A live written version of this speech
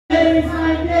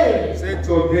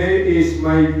Today is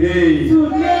my day.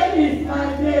 Today is my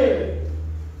day.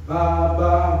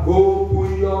 Baba,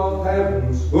 open your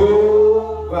heavens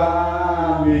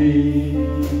over me.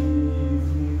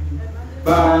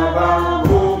 Baba,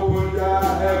 open your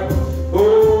heavens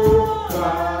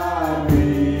over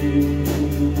me.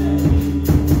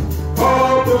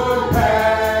 Open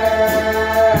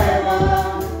heaven,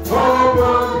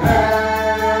 open heaven.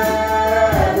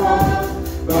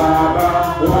 Baba,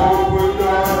 open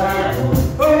your heavens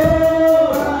over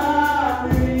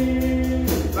me.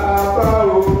 Baba,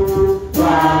 oh,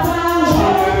 Baba,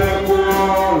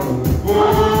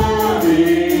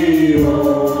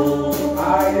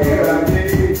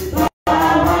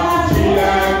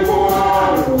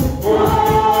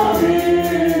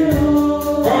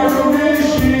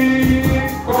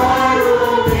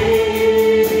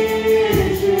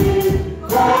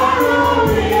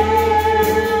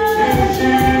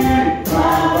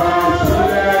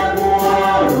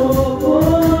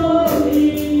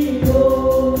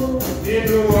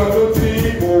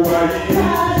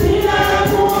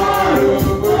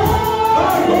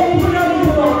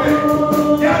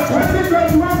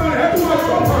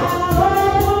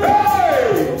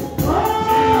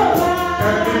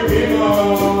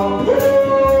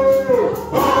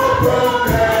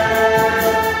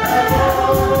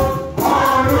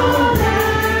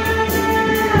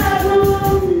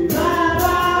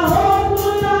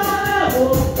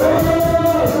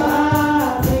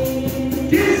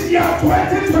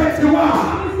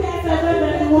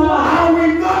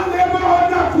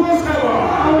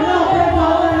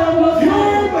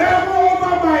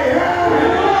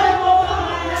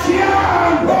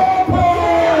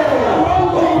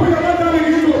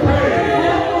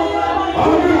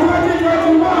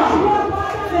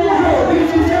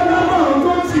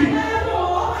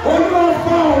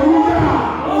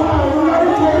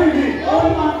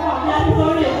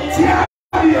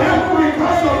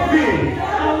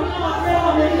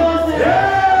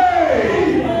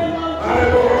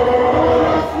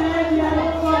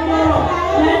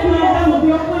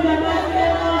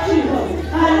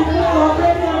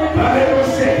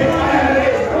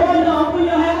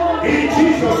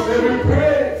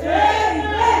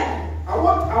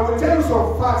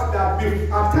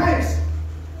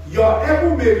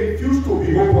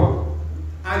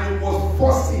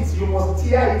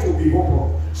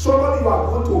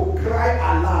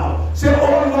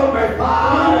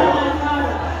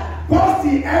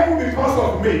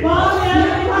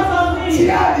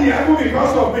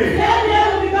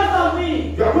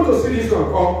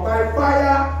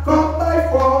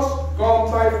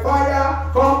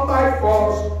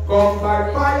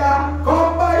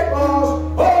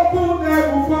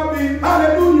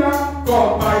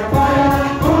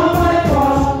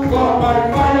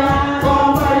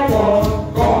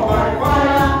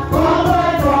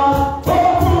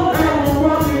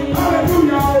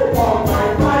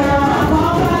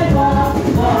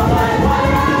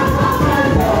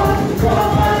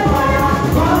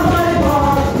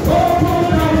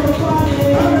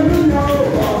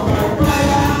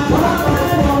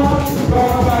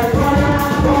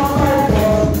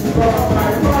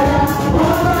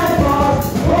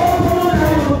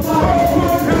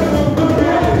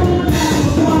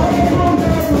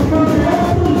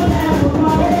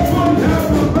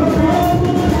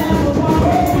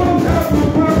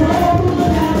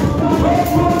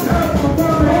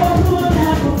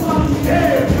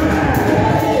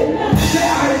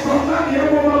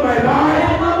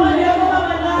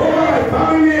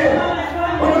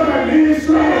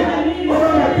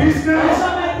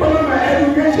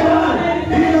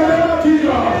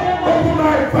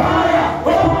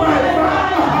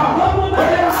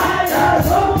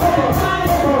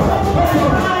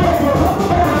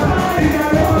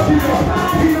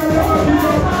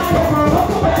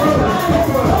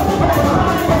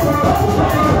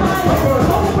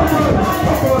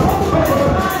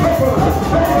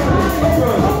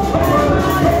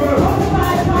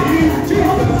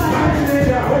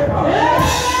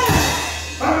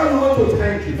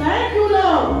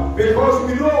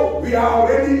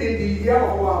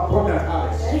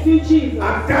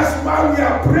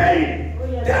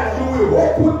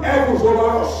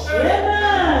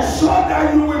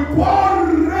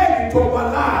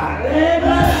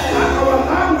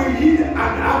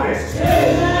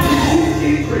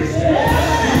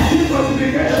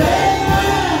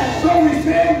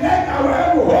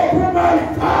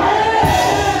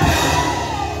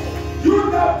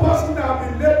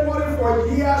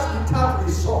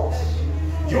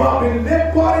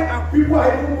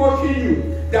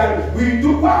 that we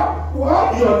do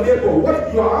what your labor,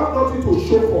 what you have nothing to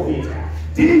show for it.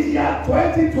 This year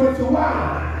 2021,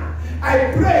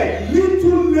 I pray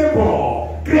little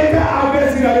labor, greater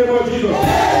harvest in the name of Jesus.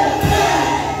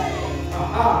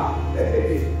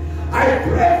 I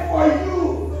pray for you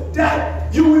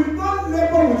that you will not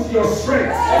labor with your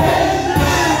strength.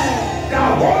 The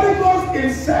Holy Ghost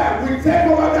himself will take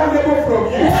over that labor from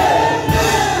you.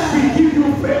 We give you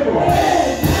favor.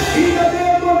 In the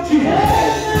name of Jesus.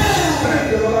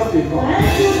 Thank you, Lord.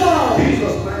 Thank you, Lord.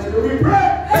 Jesus' mighty name we pray.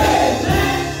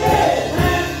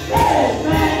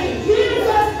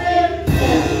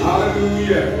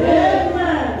 Hallelujah.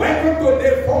 Amen. Welcome to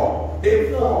day 4. Day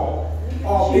 4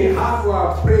 of the Annual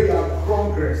Prayer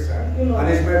Congress. And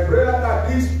it's my prayer that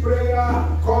this prayer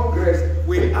congress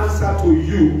will answer to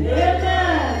you.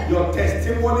 Amen. Your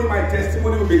testimony, my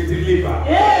testimony will be delivered.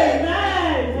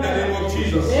 Amen. In the name of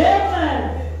Jesus.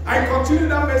 Amen. I continue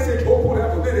that message, Hope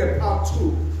Level. This is part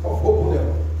 2 of Hope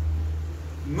Level.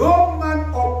 No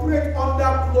man operates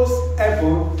under closed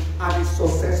heaven and is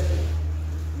successful.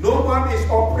 No man is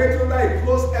operating under a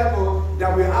closed heaven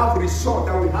that will have result,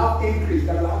 that will have increase,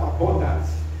 that will have abundance.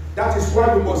 That is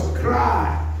why we must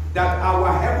cry that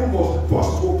our heaven must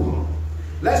burst open.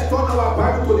 Let's turn our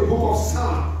Bible to the book of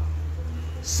Psalm.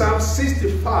 Psalm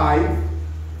 65,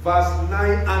 verse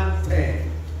 9 and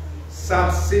 10.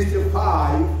 Psalm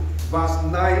 65, verse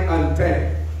 9 and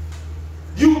 10.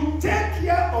 You take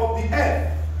care of the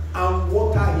earth and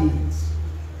water it,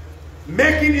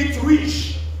 making it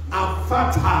rich and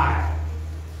fertile.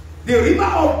 The river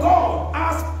of God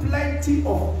has plenty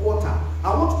of water.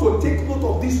 I want you to take note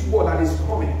of this word that is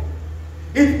coming.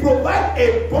 It provides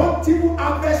a bountiful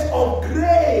harvest of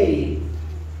grain.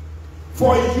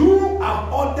 For you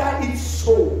have ordered it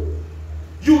so.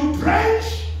 You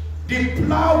drench the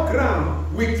plough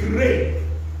ground with rain,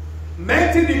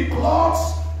 melting the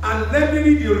clods and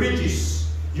leveling the ridges.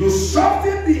 You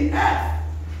soften the earth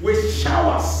with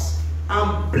showers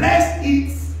and bless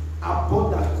its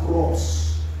abundant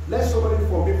crops. Let somebody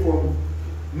for me from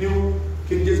New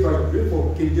King James Version. Read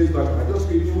from King James Version. I just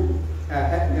read you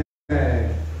NLT.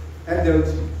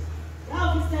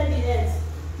 Thou visited the earth.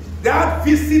 Thou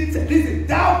visited, listen,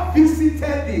 thou visited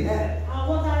the earth. And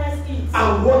watered it.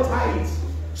 And water it.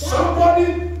 Somebody,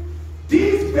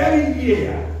 this very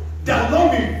year, the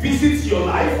Lord will visit your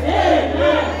life.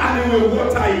 Amen. And He will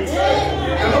water it.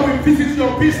 Amen. The Lord will visit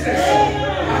your business.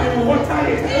 Amen. And He will water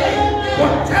it. Amen.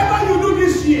 Whatever you do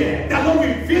this year, the Lord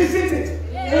will visit it.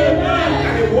 Amen.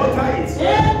 And He will water it.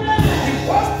 Amen. The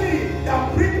first thing that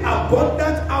brings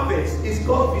abundant harvest is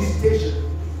God's visitation.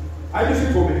 Are you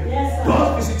listening to me? Yes, sir.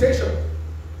 God's visitation.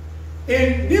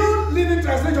 In New Living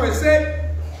Translation, it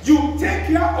said, you take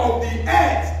care of the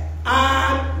earth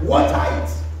and water it.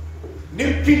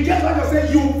 King James Version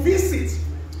says you visit.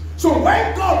 So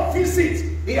when God visits,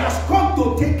 He has come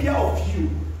to take care of you.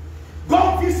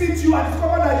 God visits you and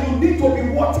discover that you need to be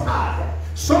watered.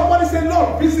 Somebody say,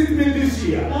 Lord, visit me this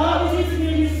year. Lord, visit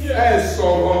me this year. Yes, so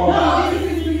Lord,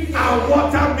 visit me this year. And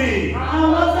water me.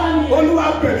 And water me. Olúwa,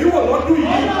 you will not do it.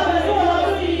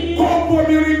 Come for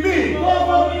me.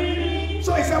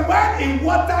 So he said, when He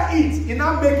water it, He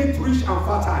now make it rich and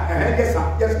fertile. Yes,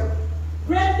 sir. Yes, sir.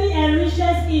 Greatly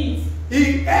enriches it.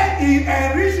 He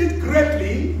enriches it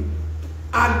greatly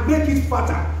and make it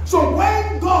fertile. So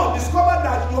when God discovered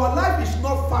that your life is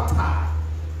not fertile,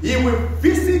 He will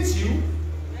visit you,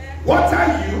 water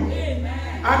you,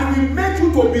 and He will make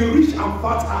you to be rich and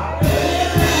fertile.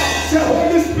 Say,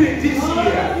 Holy Spirit, this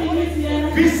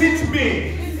year, visit me,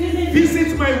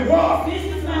 visit my work,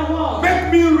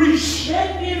 make me rich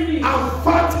and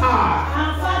fertile.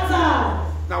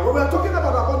 Now, when we are talking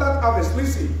about abundant harvest,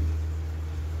 listen.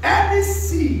 Any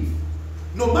seed,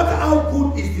 no matter how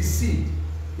good is the seed,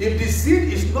 if the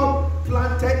seed is not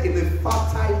planted in a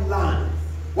fertile land,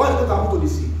 what is going to happen to the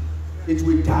seed? It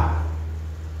will die.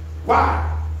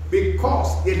 Why?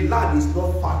 Because the land is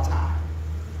not fertile.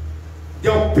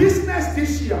 Your business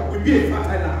this year will be a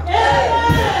fertile land.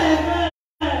 Amen.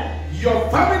 Your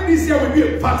family this year will be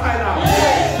a fertile land.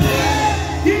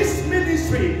 Amen. This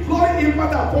ministry, Glory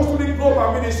Impact Apostolic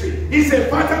Global Ministry, is a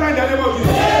fertile land in the name of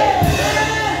Jesus.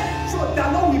 Amen. So the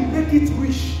Lord will make it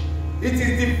rich. It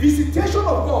is the visitation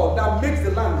of God that makes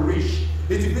the land rich.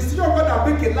 It is the visitation of God that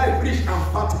makes a life rich and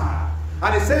fertile.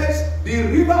 And it says, the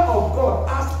river of God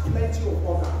has plenty of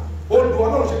water.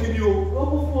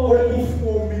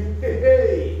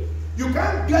 You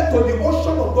can't get to the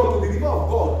ocean of God, to the river of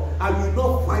God, and you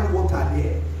will not find water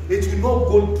there. It will not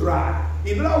go dry.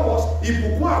 In other words,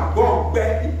 ìbùkún àgbọ̀ngbẹ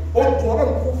odò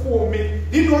ọlọ́run kún fún omi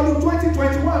nínú ọdún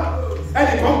 2021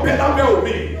 ẹnìkan bẹ lábẹ́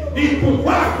omi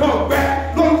ìbùkún àgbọ̀ngbẹ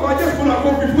lórúkọ Jésù náà kó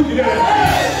fi fún ìdílé rẹ̀.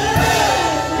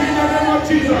 In the name of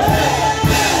Jesus.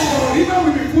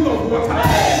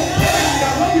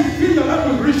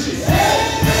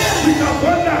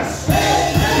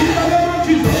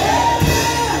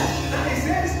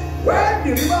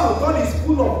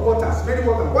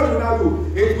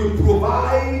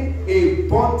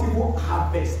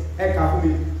 harvest.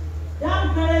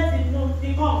 That parent did not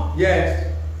become.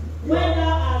 Yes. When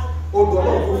thou hast. Oh, the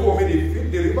Lord before me,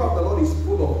 the river of the Lord is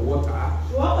full of water.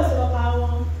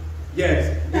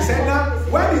 Yes. He said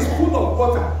that when it's full of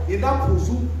water, it now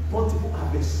produces bountiful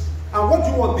harvest. And what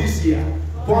do you want this year?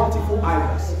 Bountiful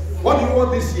harvest. What do you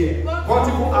want this year?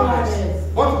 Bountiful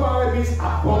harvest. Bountiful harvest means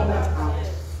abundant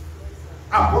harvest.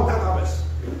 Abundant harvest.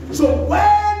 So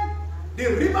when the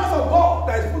rivers of God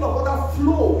that is full of water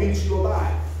flow into your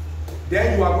life,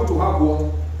 then you are going to have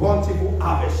what? Bountiful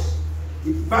harvest.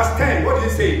 Verse 10, what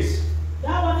does it say?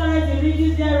 That water the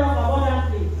ridges thereof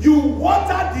abundantly. You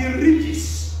water the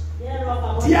ridges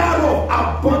thereof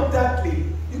abundantly.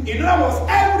 In other words,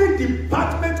 every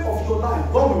department of your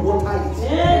life, God will water it.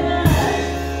 Amen.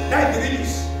 That's the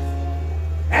ridges.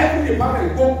 Every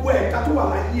department, go where Katu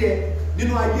wala here,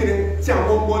 Nino Ayere,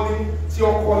 Tiawo Money,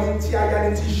 Tio Calling,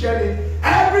 Tiagani, Tisheli.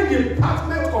 Every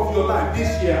department of your life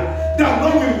this year, the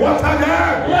Lord will water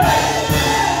them.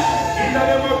 In the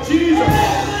name of Jesus.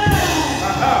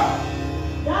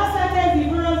 Thou settest the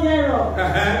furrows thereof.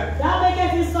 Thou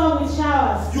makest it soft with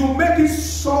showers. You make it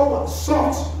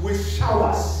soft with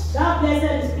showers. Thou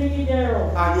blessed the springing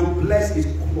thereof. And you bless his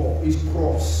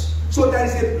cross. So there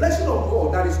is a blessing of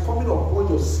God that is coming upon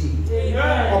your seed.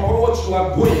 Upon what you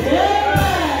are doing.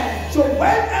 Amen. So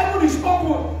when heaven is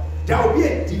open, there will be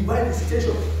a divine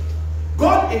visitation.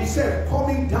 God himself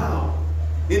coming down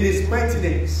in his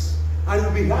mightiness, and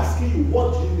will be asking you,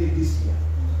 what do you need this year?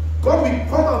 God will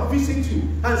come and visit you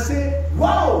and say,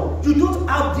 wow, you don't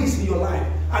have this in your life,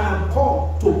 and I'm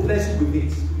come to bless you with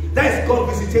it. That is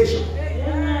God's visitation.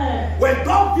 Amen. When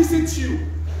God visits you,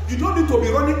 you don't need to be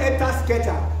running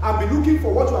enter-scatter and be looking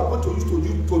for what you are going to use to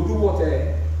do what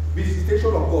visitation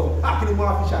of God.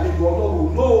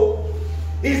 No.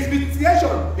 His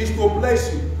visitation is to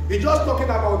bless you. He's just talking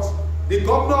about the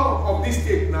governor of this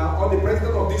state now, or the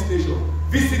president of this nation,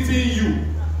 visiting you.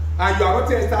 And you are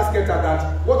not enter-scatter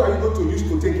that, what are you going to use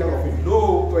to take care of him?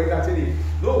 No, to entertain him.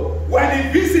 No. When he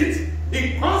visits,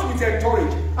 he comes with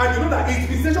encourage. And you know that his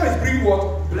visitation is bringing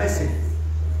what? Blessing.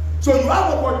 So you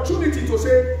have opportunity to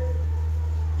say,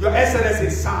 Your Excellency,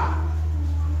 sir.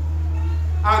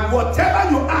 And whatever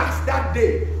you ask that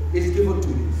day is given to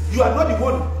you. You are not the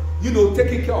one,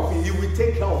 taking care of him. He will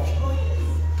take care of you.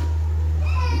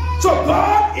 So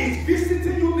God is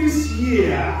visiting you this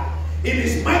year. In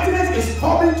his mightiness is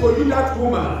coming to you, that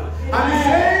woman. And he's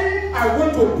saying, I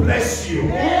want to bless you.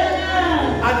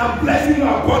 And I'm blessing you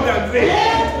abundantly.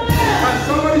 And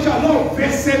somebody shall not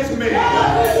visit me. In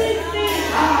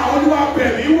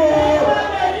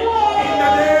the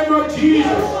name of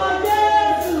Jesus.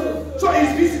 So his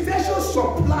visitation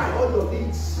supply all your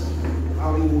needs. I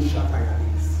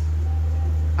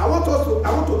want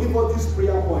to give us this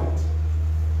prayer point.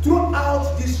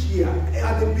 Throughout this year,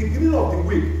 at the beginning of the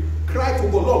week, cry to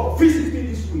God, Lord, visit me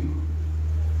this week.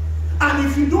 And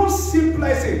if you don't see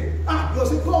blessing, you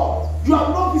say, God, you have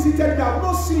not visited me, I have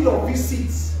not seen your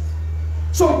visits.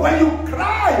 So when you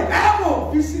cry,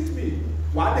 heaven, visit me.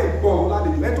 What they go, let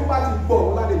it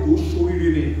go, let it go, show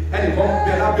you, and it comes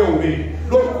better me.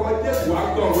 Lord, God, yes, you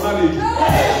have done, let it go.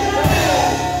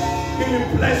 He will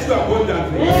bless you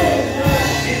abundantly.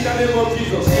 In the name of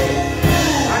Jesus.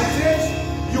 And it says,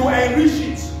 you enrich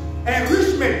it.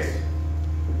 Enrichment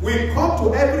will come to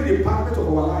every department of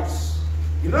our lives.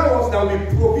 In other words, there will be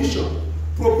provision.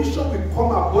 Provision will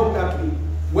come abundantly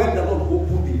when the Lord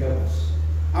opens the heavens.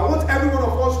 I want every one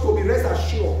of us to be rest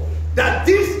assured that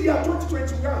this year,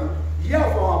 2021, year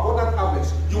of our abundant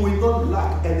harvest, you will not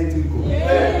lack anything good.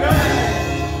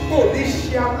 Oh, this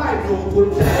year life, you will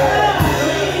go down.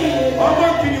 Oh,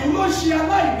 you will not share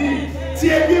life. The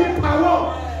power.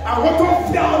 I want to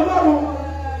fear Lord.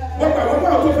 What I want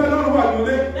to fear Lord.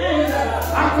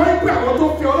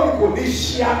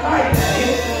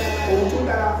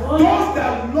 Those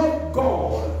that love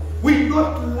God will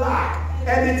not lack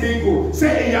anything good.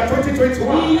 Say in year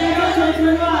 2021,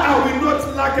 I will not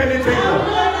lack anything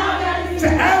good.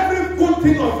 Say every good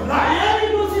thing of life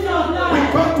will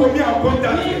come to me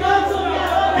abundantly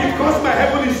because my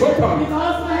heaven is open.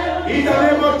 In the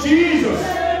name of Jesus.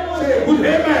 Say good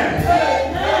amen.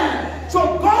 So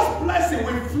God's blessing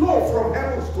will flow from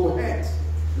heavens to earth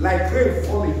like rain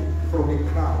falling from the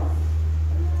cloud.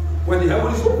 When the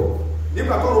heaven is open, if I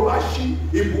talk about sheep,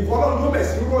 if you call on your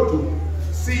best, you go to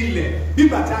see it.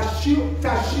 If I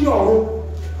tashi or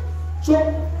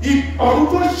so, if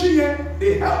Oruto Shie,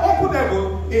 the open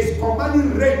heaven is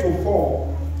commanding rain to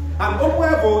fall, and open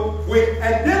heaven will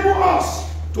enable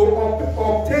us to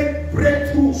obtain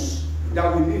breakthroughs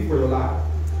that we need for your life.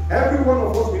 Every one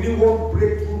of us, we need one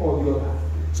breakthrough or the other.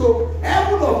 So,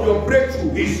 heaven of your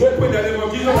breakthrough is open in the name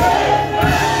of Jesus.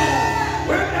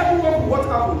 When everyone, what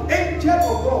happened? Angel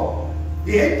of God,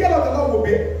 the angel of the Lord will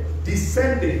be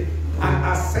descending and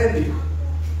ascending.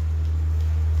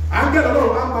 Angel of the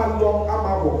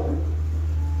Lord,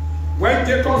 when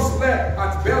Jacob slept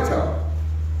at Bethel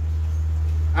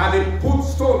and he put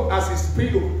stone as his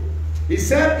pillow, he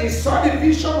said he saw the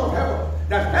vision of heaven,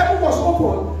 that heaven was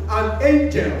open and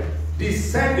angel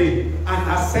descending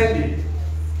and ascending.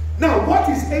 Now, what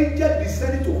is angel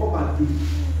descending to come and do?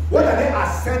 What are they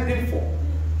ascending for?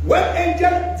 When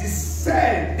angels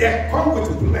descend, they come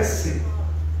with blessing.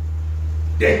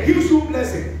 They give you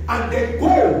blessing, and they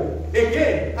go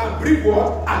again and bring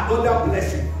what? Another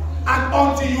blessing. And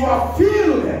until you are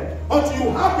filled, until you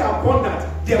have the abundance,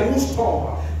 they will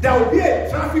stop. There will be a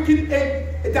trafficking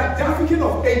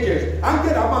of angels.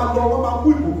 Angel a man no mama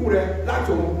mu ibuku re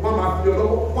láti mama fi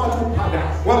olowo wa tún padà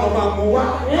wa no ma mu wa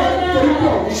torí pé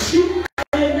we shoot.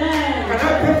 Amen. Can I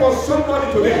pray for somebody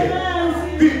today?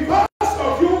 Amen. Because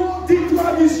of you did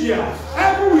this year,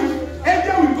 every week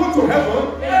angel will go to heaven.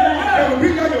 Amen. They will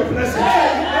bring out your blessings.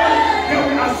 Amen. They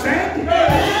will ascend. Amen.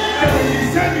 They will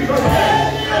descend because of it.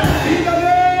 In the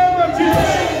name of Jesus.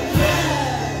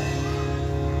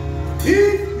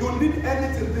 If you need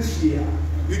anything this year,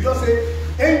 you just say,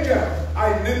 angel,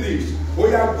 I need this. Oh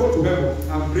yeah, go to heaven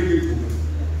and bring it to me.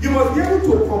 You must be able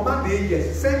to command the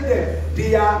angels, send them.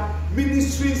 They are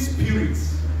ministering spirits.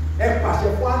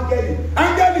 Angeli,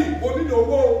 money no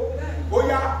go. Oh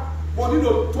yeah, money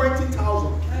no 20,000,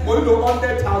 money no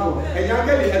 100,000. And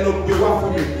angeli and no be one for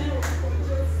me.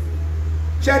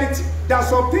 Charity, there's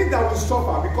something that we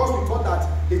suffer because we thought that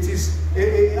it is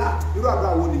a act.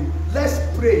 Let's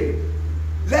pray.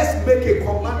 Let's make a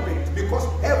commandment because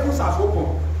heavens has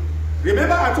opened.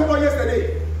 Remember I told you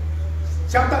yesterday,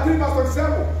 chapter 3 verse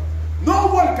 27. No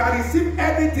one can receive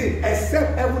anything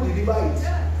except heaven deliver it.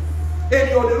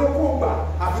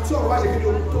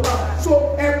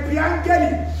 So every angel,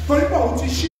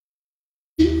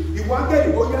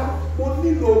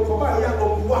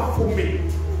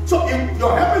 so if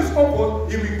your heaven is open,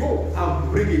 he will go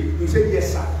and bring it. You say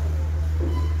yes, sir.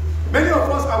 Many of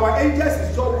us, our angels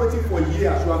is just waiting for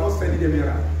years. You are not sending them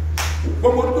around.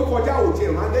 But when you go to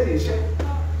hotel, and then they share.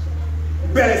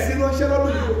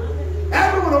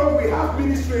 Every one of us, we have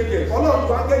ministry angels. All of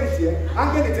you angel is here.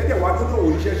 Angel is here. Why don't know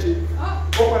what church?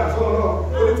 Oh, but that's all.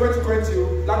 Only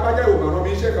 2020. Like I will not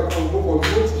share. Can go for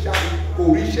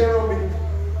share.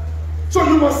 So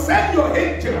you must send your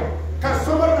angel. Can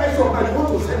somebody rise up and you want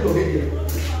to send your angel?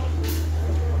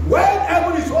 When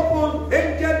heaven is open,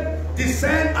 angel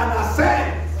descend and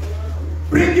ascend,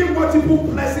 bringing multiple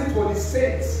blessings for the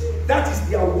saints. That is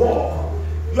their work.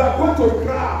 You are going to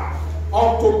cry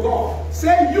unto God.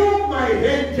 Say, you my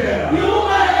angel. You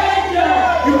my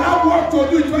angel. You have work to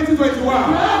do in 2021. You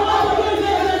have work to do in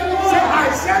 2021. Say,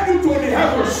 I send you to the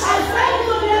heavens. I send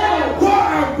you to the heavens. Go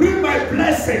and bring my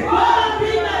blessing. Go and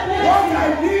bring my blessing. What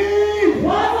I need.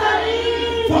 What I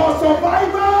need. For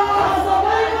survival. For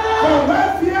survival. For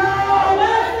welfare.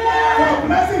 For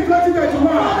blessing 2021.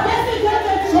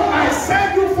 So I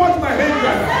send you forth my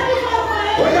angel.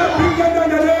 When I bring them down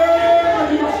the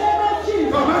name,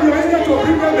 command your angel to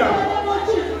bring them down.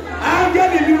 I'm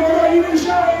getting the more you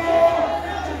show.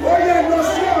 Oh yeah, no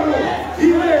sorrow. He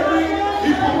may be,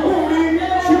 he can move me,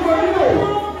 she will know.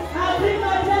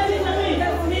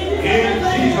 In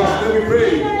Jesus' name we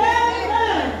pray.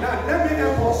 Now let me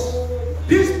help us.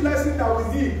 This blessing that we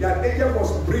need, that angel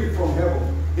must bring from heaven,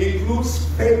 includes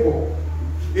favor.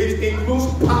 It includes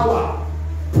power,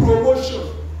 promotion,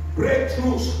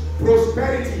 breakthroughs,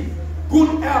 prosperity,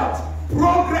 good health,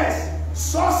 progress,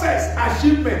 success,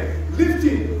 achievement,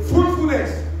 lifting,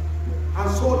 fruitfulness,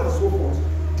 and so on and so forth.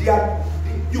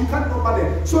 You can't number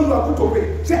them. So you are going to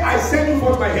pray. Say, I send you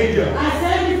forth my angel. I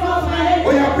send you forth my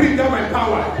angel. Oh yeah, bring down my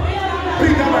power.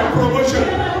 Bring down my promotion.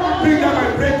 Bring down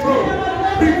my breakthrough.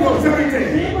 Bring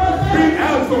prosperity. Bring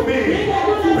health to me.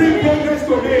 Bring progress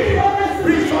to me.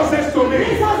 Bring success to me.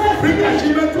 Bring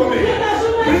achievement to me.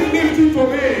 Bring lifting to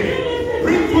me.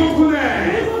 Bring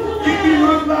fruitfulness. Give me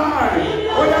long life.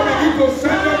 Oh yeah, begin to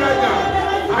send them right now.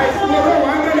 I swallow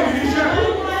one television.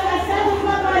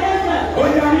 Oh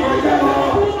yeah, oh yeah.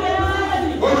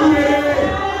 Oh yeah.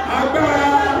 Agbára,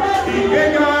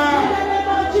 ìgbéga,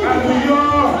 àlùyọ.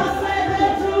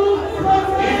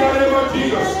 In the name of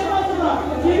Jesus.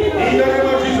 In the name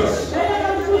of Jesus.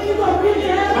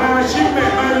 My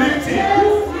achievement, my lifting,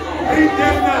 bring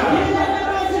them now.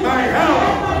 My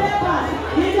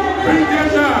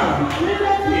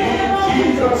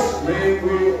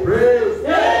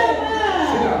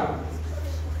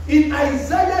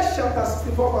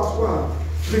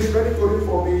Please read it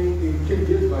for me in King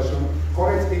James Version,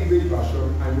 correct English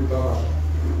Version, and Yoruba Version.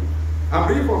 I'm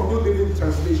reading from New Living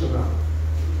Translation now.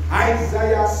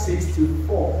 Isaiah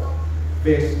 64,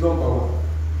 verse number 1.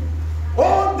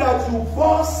 Oh, that you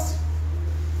burst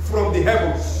from the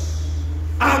heavens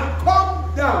and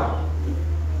come down,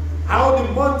 how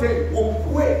the mountain will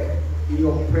quake in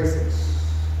your presence.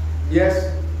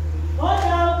 Yes? Oh,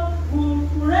 thou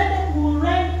would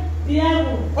rend the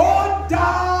heaven. Oh,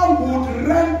 thou would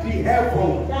rend the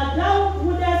heaven. That thou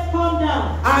wouldest come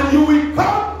down. And you will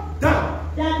come down.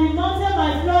 That the mountain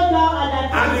might flow down at thy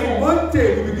presence. And the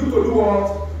mountain will begin to do what?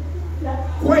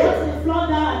 Quake. That flow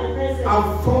down at the presence.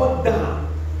 And fall down.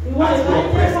 Ìwọ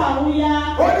ìbàjẹ́ fàrúyá.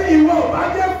 Ó ní ìwọ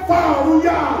ìbàjẹ́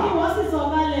fàrúyá. Ìwọ sì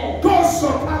sọ̀kalẹ̀. Tó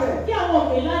sọ̀kalẹ̀. Kí àwọn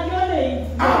òkè ńlá kí ó lè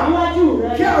níwájú rẹ.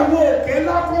 Kí àwọn òkè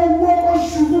ńlá kó wó kó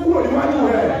ṣubú kúrò níwájú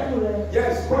rẹ.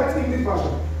 Yes, correct English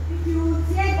version. If you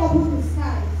tear open the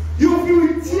sky. If you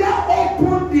tear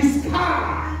open the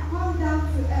sky. And come down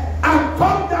to earth. And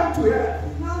come down to earth.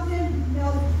 The mountain will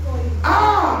melt before you.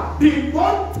 The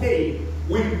mountain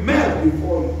will melt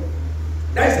before you.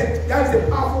 That is a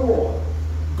powerful word.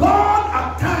 God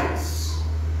at times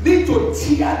need to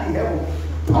tear the heavens,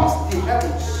 toss the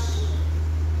heavens,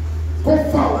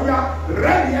 go far,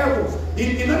 rend the heavens.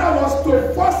 In other words,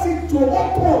 to force it to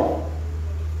open.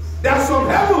 There's some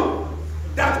heaven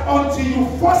that until you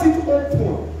force it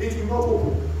open, it will not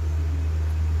open.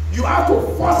 You have to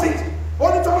force it.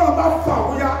 Only talking about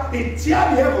fire, it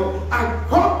tear the heaven and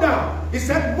come down. He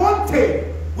said,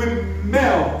 mountain will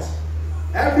melt.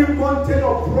 Every mountain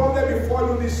of problem before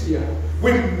you this year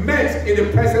will melt in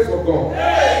the presence of God.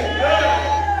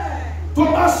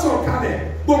 Thomas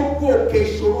Sokane, gbogbo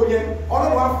keshoro yen,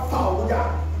 Ọlọ́run á fà ọ́ ya.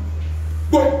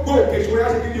 Gbogbo keshoro ya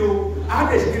ṣe kí ni o, á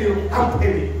dẹ̀ ṣe kí ni o, á pè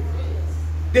mí.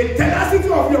 The tenacity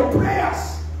of your prayers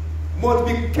must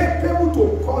be capable to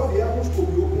cause the heavens to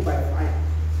be opened by fire.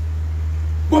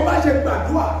 Bó bá ṣe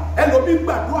gbàdúrà, ẹlòmíì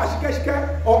gbàdúrà ṣíkẹ́ṣíkẹ́,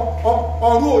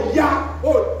 ọ̀run ò yá, ó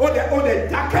dẹ̀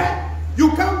dákẹ́. You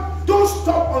don't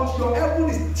stop until your heaven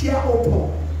is tear open.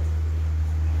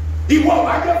 Ìwọ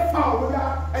ọba jẹ́ fa òun yá,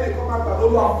 ẹnìkan máa gbà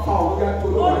lórí àfa òun yá tó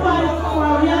lọ́wọ́. Olúwa ìfọwọ́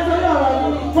òun yá tó lọ́wọ́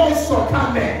yìí. Kó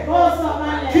sọ̀kalẹ̀. Kó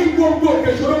sọ̀kalẹ̀. Kí gbogbo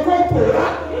òkèṣòro kó pòórá.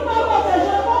 Kí gbogbo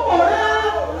òkèṣòro kó pòórá.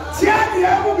 Tear the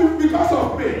heaven because of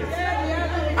me.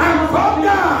 And come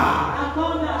down.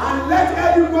 And let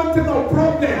every mountain of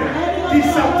problem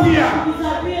disappear.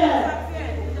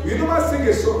 You never sing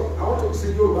a song. I want to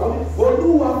sing Yoruba.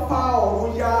 Olúwa fà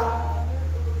ọ̀run yá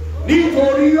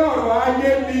nítorí ọ̀rọ̀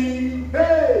ayé mi.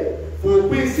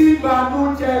 Fòpin sí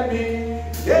ìbànújẹ́ mi.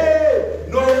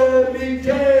 Lómi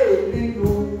jẹ́ nínú.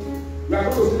 We are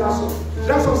going to sing that song.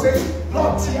 That song says,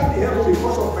 Lord, tear the heaven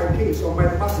because of my case, of my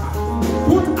matter.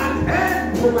 Put an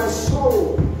end to my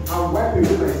sorrow and wipe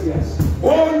away my tears.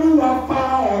 Olúwa fà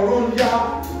ọ̀run yá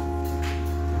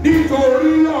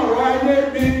nítorí ọ̀rọ̀ ayé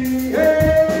mi.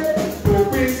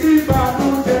 Fòpin sí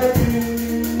ìbànújẹ́ mi.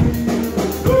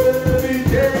 Lómi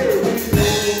jẹ́ nínú.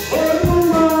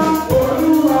 Olúwa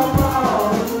fà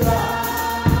ọ̀run yá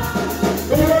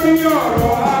nítorí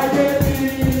ọ̀rọ̀ ayé mi.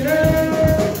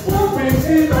 Fòpin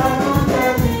sí ìbànújẹ́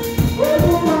mi.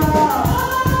 Olúwa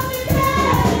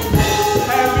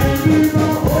ẹ̀mí mímọ́.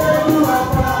 Olúwa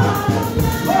fà ọ̀run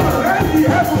yá. Rend the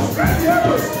heavens, rend the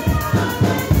heavens.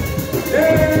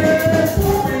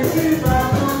 Fòpin sí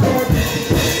ìbànújẹ́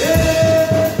mi.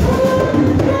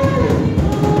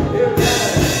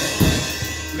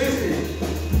 Listen,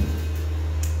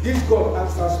 this God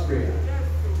answers prayer.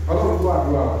 Ọlọ́run gbọ́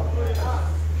àdúrà.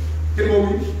 Kí ni mo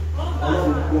wí?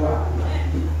 Ọlọ́run gbọ́ àdúrà.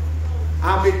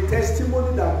 I'm a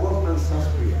testimony that God answers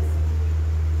prayer.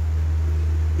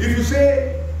 If you say,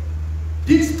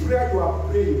 this prayer you are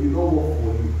praying will not work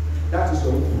for you, that is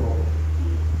your own problem.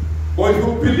 But if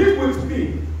you believe with me,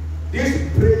 this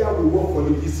prayer will work for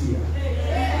you this year.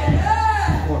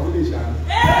 Congratulations.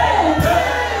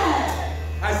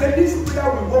 I said this prayer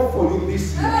will work for you this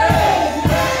year.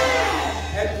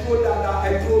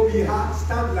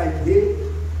 Stand like this.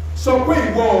 So pé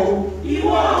ìwọ ọ̀run.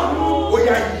 Ìwọ ọ̀run. Ó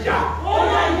yá yá. Ó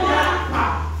yá yá.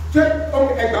 Ṣé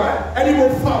ẹgbàá ẹni mo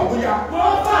fa òun ya? Mo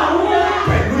fa òun ya.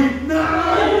 Pẹ̀lú iná.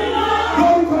 Pẹ̀lú iná.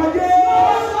 Lórúkọ Jésù.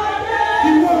 Lórúkọ Jésù.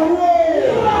 Ìwọ ọ̀run.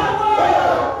 Ìwọ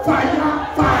ọ̀run. Fàyà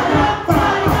fàyà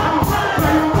fàyà.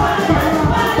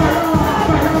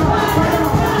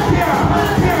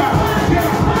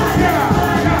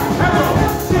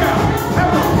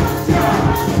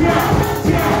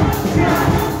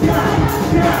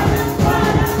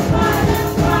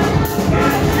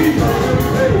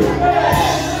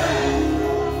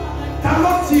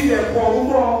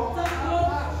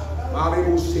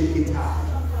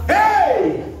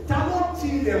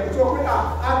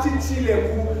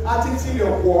 àti tilẹ̀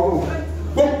ọ̀pọ̀ ọ̀run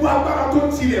gbogbo agbára tó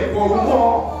tilẹ̀ ọ̀pọ̀ ọ̀run mọ́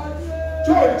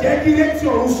tó jẹ́ kí létí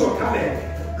ọ̀run sọ̀kalẹ̀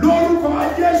lórúkọ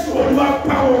Jésù Olúwa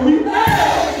pa omi.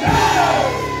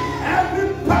 Every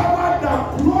power that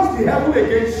closed the heaven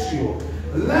against you,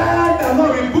 let the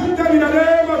Lord rebuke them in the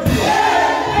name of Jesus.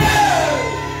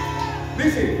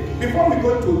 Listen, before we go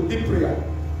to deep prayer,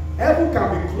 heaven can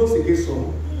be closed against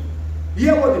someone.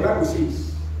 Hear what the Bible says.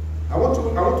 I want to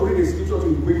read a scripture to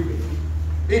you quickly.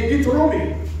 In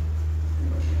Deuteronomy,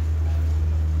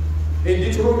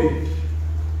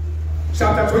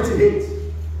 chapter 28,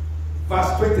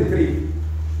 verse 23.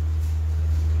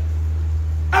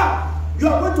 You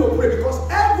are going to pray because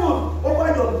heaven over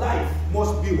your life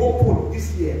must be open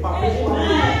this year.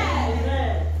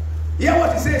 Amen. Hear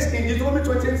what he says in Deuteronomy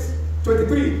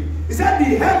 23. He said the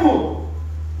heaven,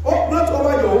 not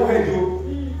over your own head,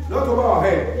 not over our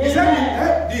head. He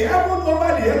said the heaven over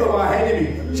the head of our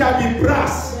enemy shall be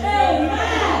brass. Amen.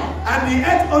 And the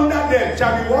earth under them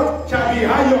shall be what? Shall be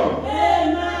iron.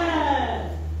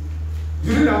 Amen.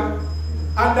 You see that?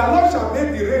 And the Lord shall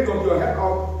make the rain on your head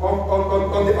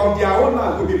on their own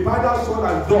land to be powder, soil,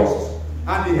 and dust.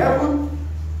 And the heaven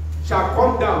shall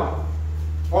come down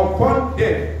upon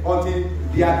them until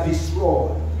they are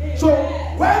destroyed. So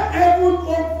when heaven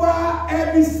over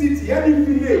any city, any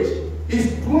village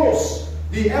is closed,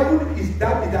 the heaven is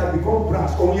that it has become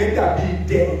brass. Or yet that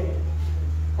be there.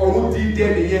 Or would be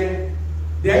there again.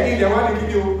 Then the one to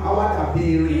give you our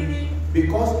appearing.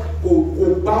 Because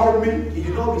he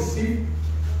did not receive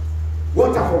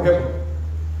water from heaven.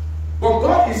 But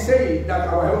God is saying that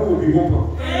our heaven will be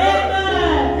open.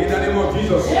 Amen. In the name of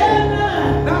Jesus.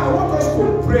 Amen. Now I want us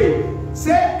to pray.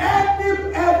 Say,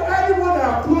 anyone that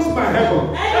has closed my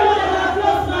heaven. Anyone that has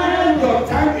closed my heaven. Your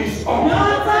time is up.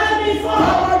 Your time is up.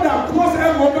 Power that closed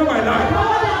heaven over my life.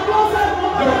 Power that closed heaven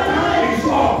over Your my time life. is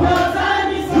up. Your time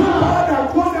is You up. power that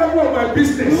closed heaven over my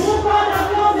business. You power that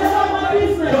closed heaven over my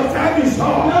business. Your time is up.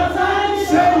 Your time is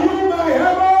Say, up. you my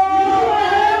heaven.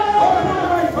 Open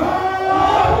my fire.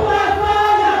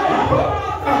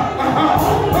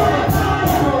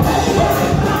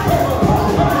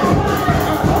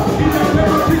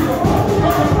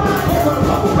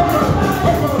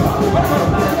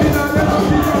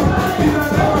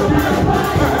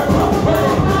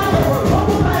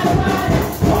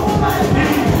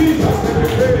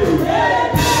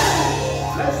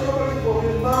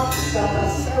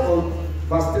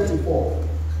 Verse 34.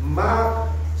 Mark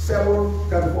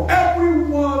 7:34.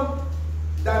 Everyone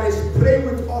that is praying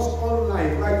with us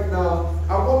online right now,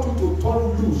 I want you to turn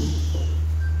loose.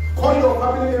 Call your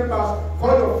family members,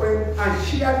 call your friends, and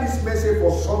share this message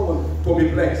for someone to be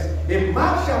blessed. In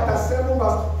Mark chapter 7,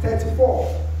 verse 34.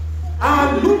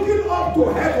 And looking up to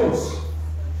heavens,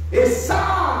 he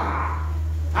saw,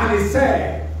 and he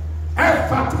said,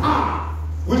 Ephata,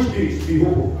 which means be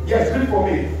open. Yes, read for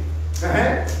me. Ó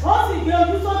sì gbé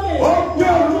ojú sókè. Ó gbé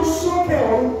ojú sókè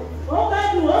ọ̀run. Ó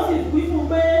bẹ́ẹ̀ni ó sì wí fún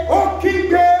pé. Ó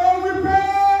kígbe ó wí pé.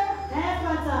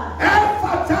 Éfàtà.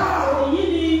 Éfàtà. Èyí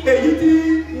ni. Èyí tí.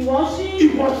 Ìwọ ṣí.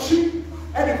 Ìwọ ṣí.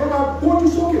 Ẹnìkan máa gbójú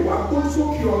sókè wá gbójú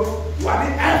sókè ọ̀run. Wà ní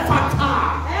Éfàtà.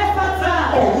 Éfàtà.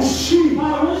 Ọ̀run ṣí.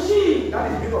 Ọ̀run ṣí. That is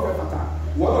the meaning of Éfàtà.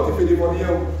 Wọ́n náà ti fèdè bọ̀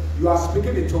nìyẹn o. You are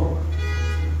speaking the tongue.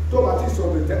 Tó o bá ti sọ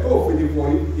ọ̀rọ̀ ìtẹ́ tó o fèdè bọ̀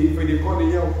yìí, ìfèdè kan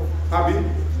nìyẹn o. Àbí?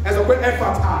 Ẹ sọ pé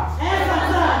Éfàtà.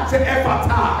 Éfàtà. Say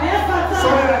Éfàtà. Éfàtà.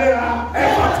 Sọ̀rọ̀ ìrẹ̀lẹ̀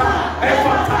Éfàtà.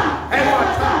 Éfàtà.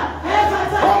 Éfàtà.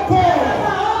 Éfàtà. Open.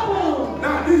 Open.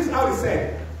 Now this is how he said,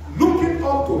 looking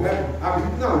up to heaven. I mean,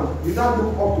 now you now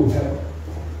look up to heaven.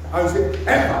 And you say,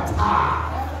 Éfàtà.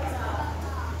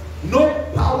 No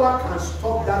power can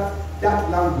stop that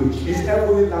language. It's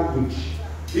heavenly language.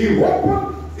 He opened,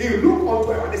 he looked unto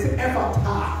heaven, and they say,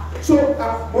 Éfàtà. So, look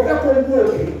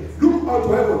unto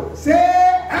heaven. Say,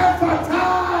 Éfàtà.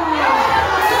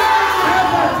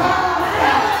 Éfàtà.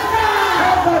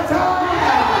 Éfàtà.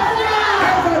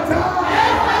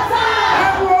 Éfàtà.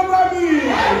 Everyone over me.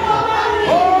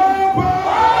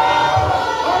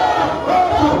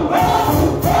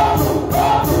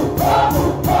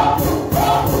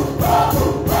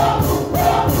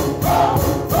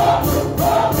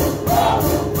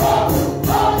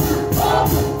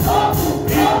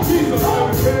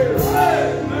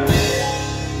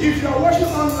 If you are watching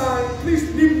online,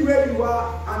 please leave where you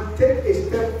are and take a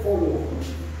step forward.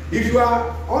 If you are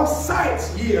on site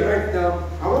here right now,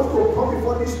 I want you to come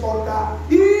before this altar.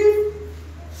 If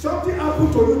something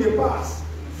happened to you in the past,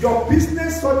 your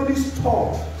business suddenly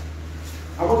stopped,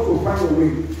 I want you to find a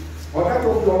way. Or that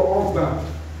of your husband.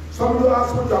 Some of you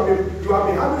ask you have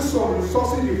been having some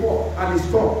resources before and it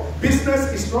stopped.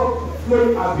 Business is not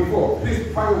flowing as before.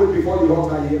 Please find a way before the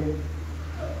altar here.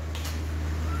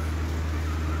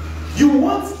 You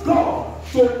want God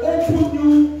to open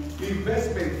new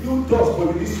investment, new doors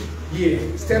for this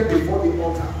year. Step before the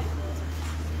altar.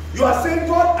 You are saying,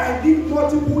 God, I need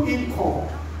multiple income.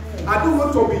 I don't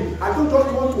just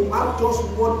want to have just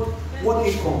one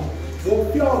income.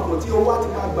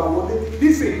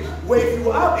 Listen, when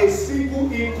you have a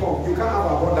single income, you can't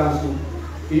have abundance.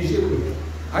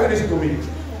 Are you listening to me?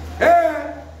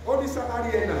 Hey, all this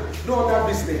salary now, no other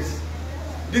business.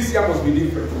 This year must be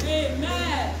different.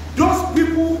 Amen. Those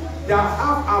people that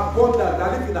have abundance,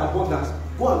 that live in abundance,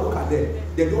 go and look at them.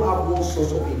 They don't have one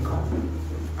source of income.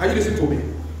 Are you listening to me?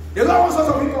 They don't have one source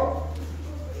of income.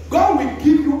 God will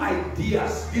give you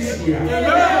ideas this year.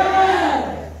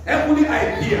 Amen. Heavenly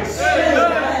ideas.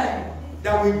 Amen.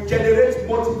 That will generate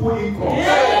multiple income.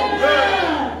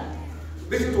 Amen.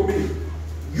 Listen to me.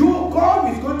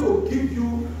 God is going to give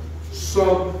you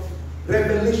some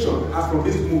revelation as from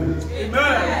this moment.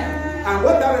 Amen. And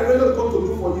what that revelation is going to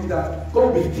do for you is that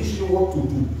God will teach you what to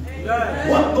do. Amen.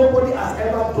 What nobody has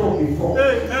ever done before.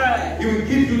 Amen. He will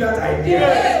give you that idea.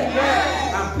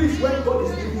 Amen. And please, when God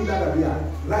is giving you that idea,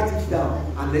 write it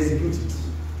down and execute it.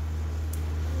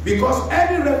 Because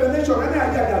any revelation, any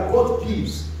idea that God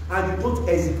gives and you don't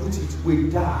execute it will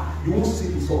die. You won't see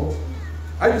the result.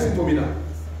 Are you listening to me now?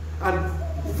 And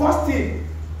the first thing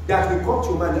that will come to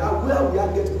your mind, where we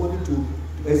are getting money to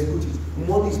execute it.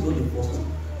 Money is not the first thing.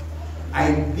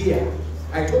 Idea.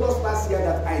 I told us last year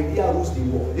that idea rules the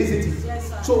world, isn't it? Yes,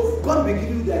 sir. So God will give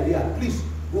you the idea. Please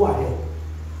go ahead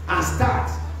and start.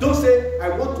 Don't say, I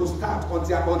want to start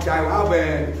until I have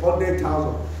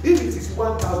 100,000. If it is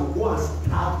 1,000, go and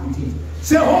start with it.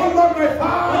 Say, hold on, my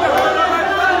Father.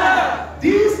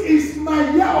 This is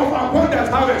my year of abundant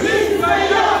harvest. This is my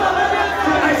year of abundant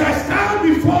harvest. As I stand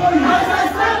before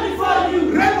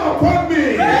you, rain upon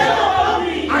me.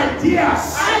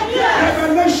 Ideas.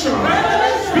 Revelation.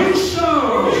 Vision.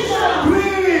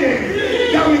 Dream.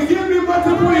 That will give me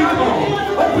multiple income.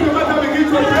 Open your mouth and begin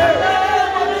to pray.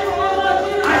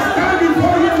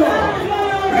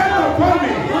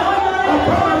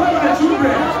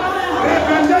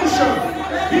 Revelation,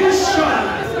 vision,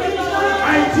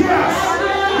 ideas,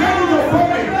 ready to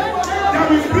come that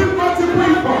will bring multiple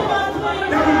income,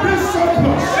 that will bring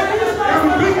surplus, that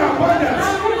will bring abundance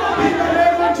in the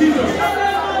name of Jesus.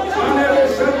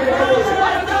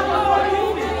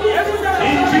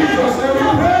 In Jesus' name we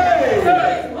pray.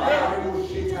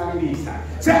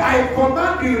 Say, I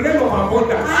command the rain of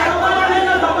abundance,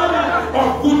 of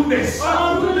goodness,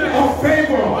 of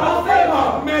favor,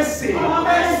 of mercy,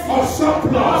 of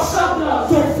surplus,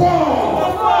 to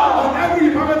fall on every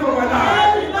department of my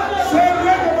life. Say,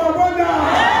 rain of abundance.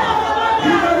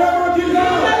 In the name of Jesus. In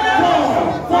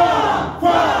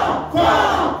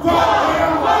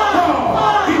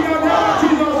the name of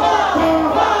Jesus.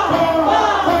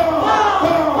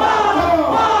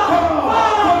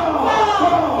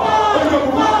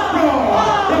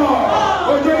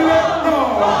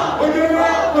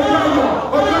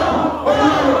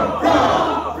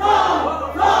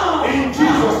 In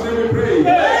Jesus' name we pray.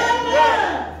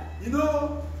 You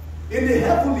know, in the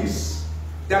heavens,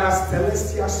 there are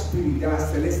celestial spirits, there are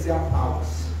celestial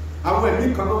powers. And when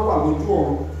we cannot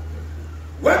go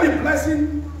when the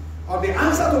blessing or the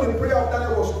answer to the prayer of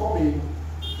Daniel was coming,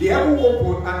 the heaven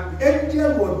opened and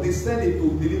angel was descending to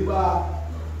deliver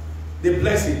the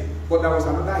blessing. But there was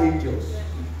another angel.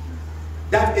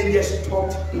 That angel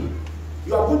stopped him.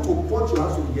 You are going to put your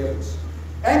hands to the heavens.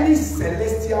 Any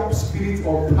celestial spirit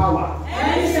of power,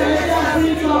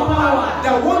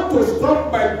 that want to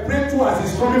stop my breakthrough as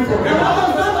it's coming from heaven.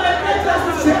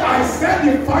 Say, I send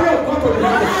the fire of God to the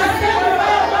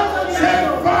heavens. Say,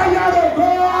 fire of God.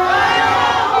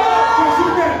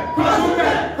 Consume them. Consume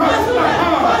them. Consume my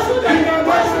power. In the name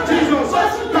of Jesus.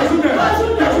 Consume them.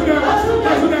 Consume them. Consume them.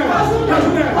 Consume them.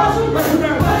 Consume them. Consume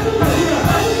them.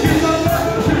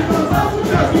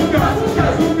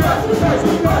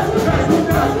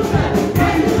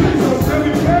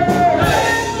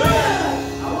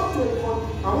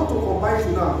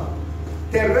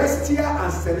 Terrestrial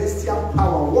and celestial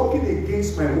power working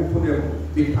against my open heaven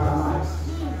be paralyzed.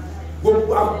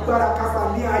 Gbogbo agbára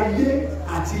kápá ní ayé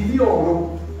àti ní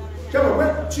ọ̀run. Ṣé mo pẹ́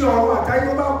tí ọ̀run àtayé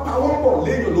ló bá pawọ́ pọ̀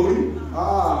léèyàn lórí?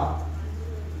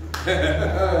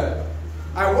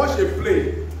 I watch a play.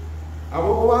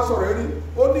 Àwọn ọmọ wa sọ̀rọ̀ ẹni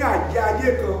ó ní àjẹ́ ayé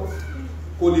kan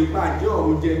kò lè pa àjẹ́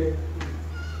ọ̀run jẹ.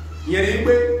 Ìyẹn ni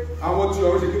pé àwọn tí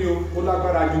ọ̀run ṣe kí ni ó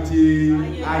lágbára ju ti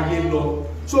ayé lọ.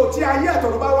 So tí ayé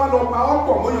àtọ̀run bá wá lọ pa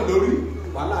ọ̀pọ̀ mọ́yàn lórí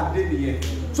wàhálà dé nìyẹn.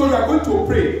 So you are going to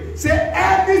pray. Say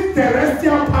any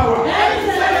terrestrial power. Any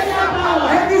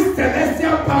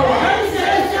celestial power.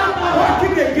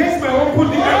 Working against my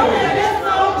open heaven.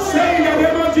 Say in the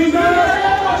name of Jesus.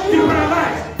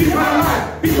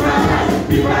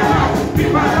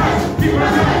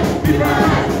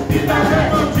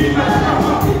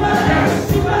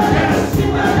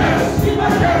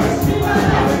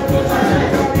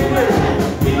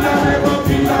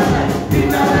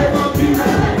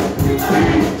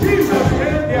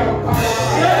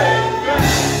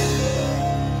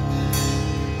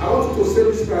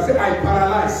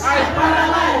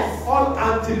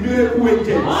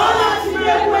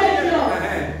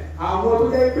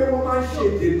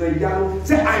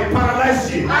 Say, I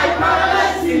paralyze you. I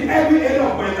paralyze you In every area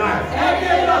of my life. every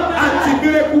area of my life.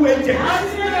 Anti-miracle agent.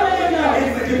 Anti-miracle agent. In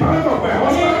the department of my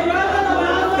husband.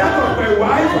 That of my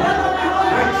wife.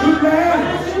 My children.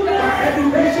 My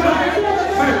education.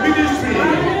 My ministry.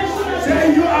 Say,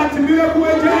 you anti-miracle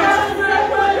agent.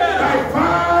 By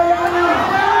fire.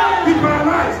 Be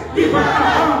paralyzed. Be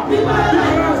paralyzed. Be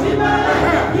paralyzed. Be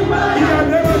paralyzed.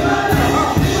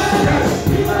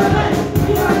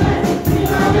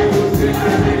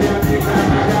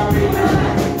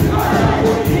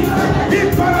 Be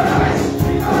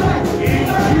paralyzed.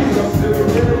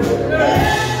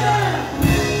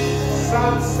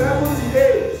 Psalm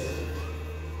 78,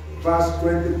 verse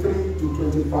 23 to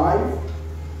 25,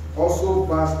 also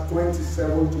verse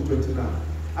 27 to 29.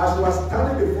 As you are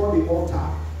standing before the altar,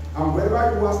 and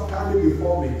wherever you are standing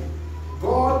before me,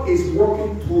 God is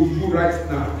walking through you right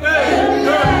now.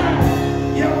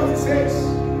 Hear what it says.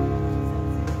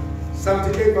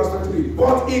 78 verse 23.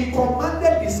 But he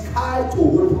commanded the sky to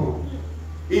open.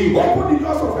 He opened the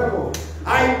doors of heaven.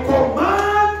 I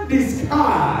command the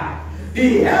sky,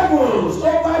 the heavens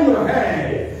over your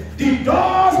head, the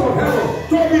doors of heaven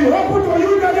to be open to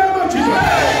you in the name of Jesus.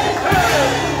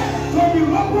 To be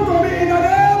open to me in the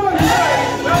name of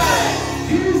Jesus.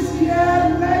 This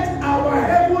year, let our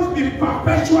heavens be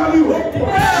perpetually open.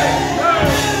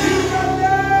 In the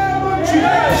name of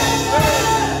Jesus.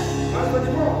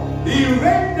 He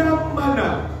rained down manna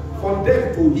for them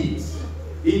to eat.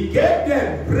 He gave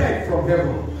them bread from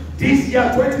heaven. This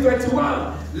year,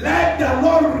 2021, let the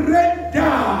Lord rain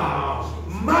down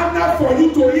manna for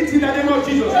you to eat in the name of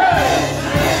Jesus.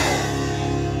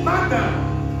 Manna.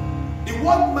 The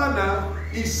word manna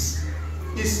is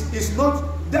not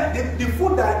the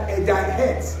food that I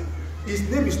ate. His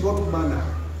name is not manna,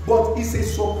 but it's a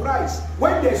surprise.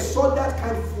 When they saw that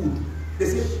kind of food, they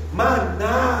say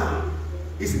manna.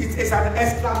 It's an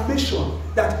exclamation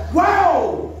that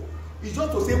wow. It's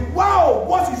just to say, wow,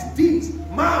 what is this?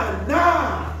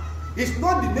 Manna. It's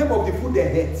not the name of the food they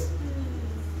ate.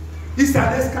 It's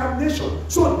an exclamation.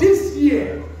 So this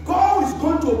year, God is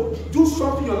going to do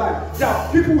something in your life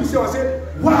that people will say,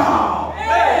 wow.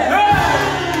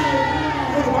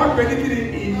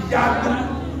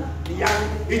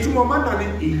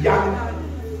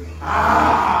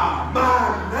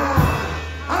 Manna.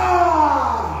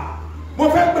 Mo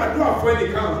fẹ́ gbàdúrà fún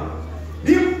ẹnìkan.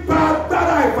 Nípa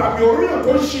agbára ìfàmì òríyàn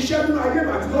tó ń ṣiṣẹ́ nínú ayé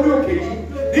àti lórí òkè yìí,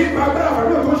 nípa agbára ìfàmì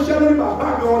òríyàn tó ń ṣiṣẹ́ lórí bàbá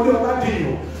mi ọdún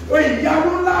ọ̀làdìyàn,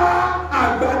 ìyanu ńlá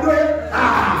àgbàdo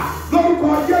lórúkọ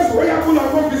Jésù ó yá kó lọ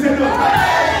fún fíṣẹ́ náà.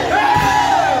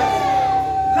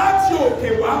 Láti òkè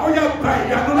wá ó yá gba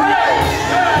ìyanu ńlá.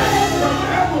 From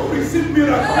heaven receive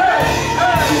miracle.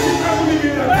 Receive heavenly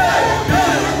miracle.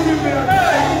 Heavenly miracle.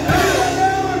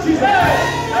 Jesus.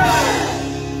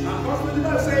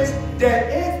 Says they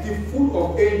ate the food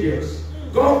of angels.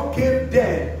 God gave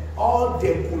them all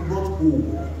they could not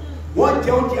hold. Wọ́n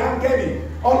jẹ́ oúnjẹ áńgẹ́lì.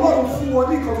 Ọlọ́run fún wọn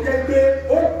ní ìkan tó jẹ́ pé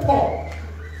ó pọ̀.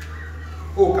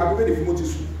 O kà bí bẹ́ẹ̀ ni fún mo ti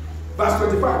sùn. Verse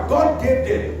 25. God gave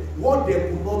them what they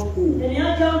could not hold.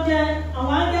 Ènìyàn jẹ oúnjẹ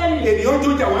àwọn áńgẹ́lì. Ènìyàn jẹ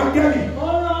oúnjẹ àwọn áńgẹ́lì. Ó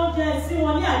rán oúnjẹ sí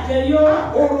wọn ní àjẹyó.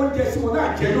 Ó rán oúnjẹ sí wọn ní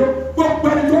àjẹyó. Gbogbo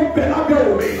ẹni tó ń bẹ lábẹ́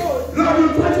òwe. Lọ́dún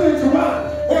 2021,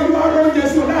 Olúwa rán oúnjẹ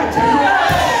sí wọn ní àjẹyó.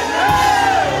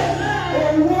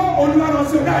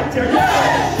 Olúwarọ̀sọ náà jẹ́yọ́.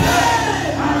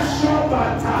 Aṣọ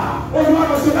bàtà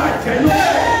olúwarọ̀sọ náà jẹ́yọ́.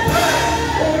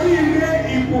 Oríire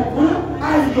ìbùkún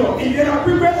ayọ̀ ìlera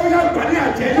pípé ó yá gbà ní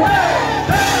àjẹ́yọ́.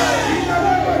 Ìjọba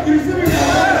ìgbà kìí sí mi kọ̀.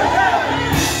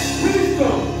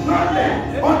 Wisdom, knowledge,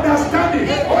 understanding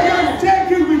ó yá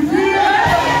take it with fear.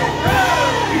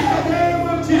 Ìjọba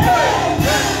ìgbà Jesus.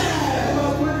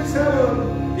 Verse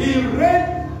 27, he rained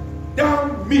down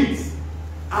meat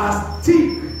as thick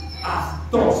as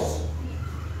dust.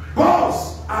 Birds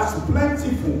as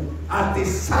plentiful as the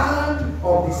sand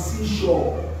of the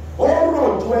seashore. Ó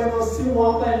rọ̀jò ẹran sí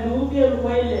wọn. Pẹ̀lú bí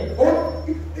èrùwẹ̀ ilẹ̀. Ó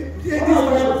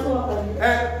rọ̀jò ẹran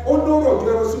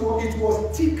sí wọn. It was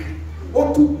thick. Ó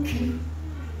tún kí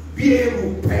bí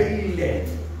erùpẹ̀ ilẹ̀.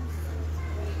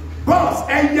 Birds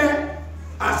ẹyẹ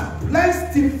as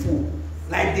plentiful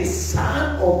like the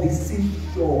sand of the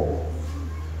seashore.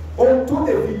 Ohun tó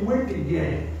lè fi wé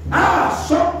nìyẹn.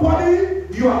 Somebody,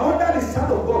 you are under the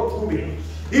sound of God through me.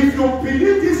 If you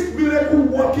believe this miracle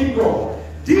working God,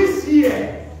 this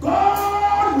year,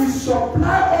 God will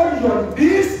supply all your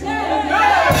needs, your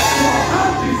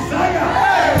heart desire.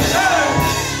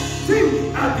 Think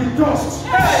at the dust.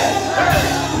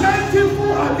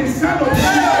 Plentiful at the sound of the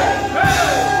Lord.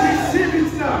 Receive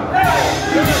it now.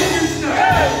 Receive it now.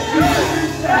 Receive it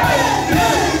now.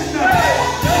 Receive it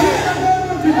now.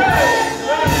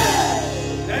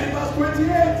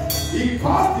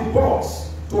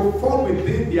 to fall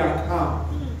within their camp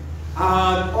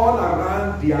and all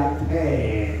around their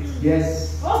tents.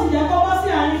 Yes. Ó sì jẹ́ kó bọ́ sí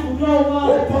àárín ibùdó wọn.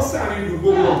 Ó bọ́ sí àárín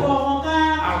ibùdó wọn. Àgọ́ wọn ká.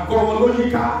 Àgọ́ wọn ló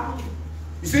yíká.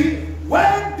 You see,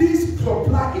 when this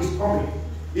supply is coming,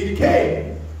 it came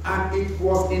and it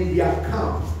was in their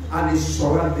camp and it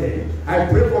surrounded. I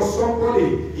pray for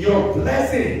somebody, your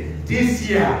blessing this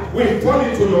year will fall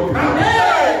into your camp.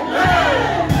 Amen.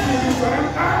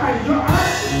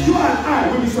 You and I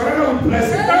will be surrounded with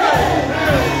blessing.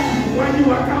 When you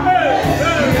are coming,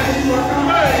 when you are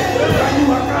coming, when you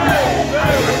are coming,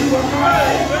 when you are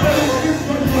coming,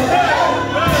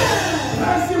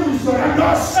 blessing will surround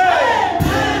us.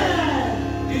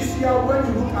 This year, when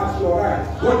you look at your right,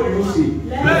 what do you see?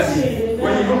 Blessing.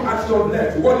 When you look at your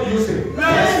left, what do you see?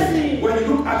 Blessing. When you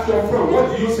look at your front,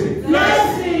 what do you see?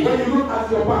 Blessing. When you look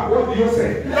at your back, what do you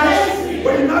see? Blessing.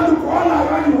 When you now look all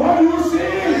around you, what do you see?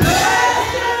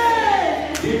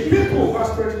 The people,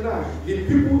 verse 39, the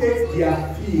people ate their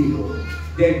field.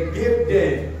 They gave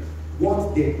them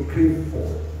what they craved for.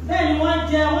 You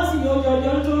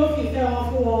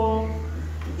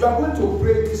are going to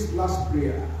pray this last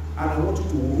prayer, and I want you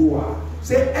to roar.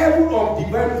 Say, heaven of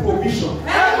divine provision.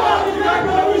 Heaven of divine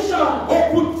provision.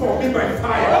 Open for me by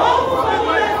fire. Open for me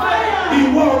by fire.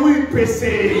 Ìwọ orí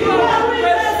pèsè. Ìwọ orí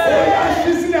pèsè. Ó yá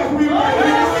ṣí sílẹ̀ fún mi.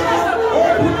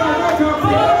 Open my water.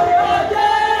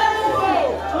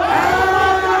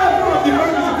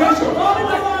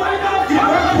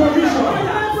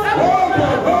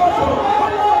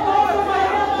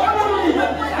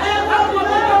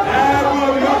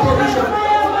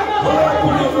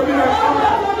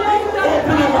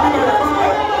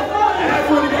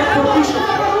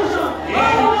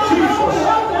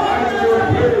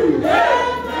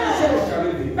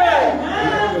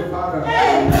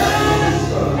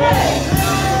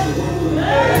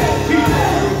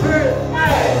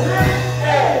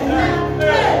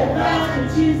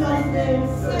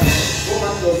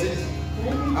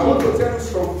 I want to tell you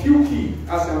some few keys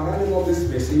as I'm running on this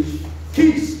message.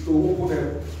 Keys to open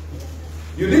heaven.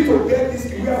 You need to get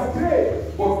this key. We have prayed,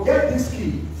 but get this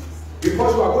key.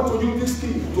 Because you are going to use this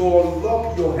key to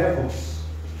unlock your heavens.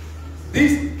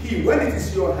 This key, when it is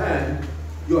in your hand,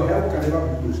 your heaven can never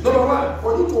be closed. Number one,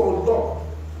 for you to unlock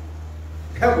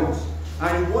heavens,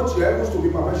 and you want your heavens to be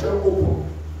perpetually open.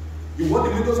 You want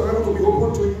the windows of heaven to be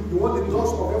open to you. You want the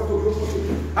doors of heaven to be open to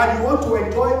you. And you want to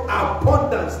enjoy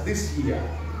abundance this year.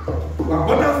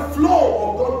 Abundant flow of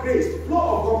God's grace, flow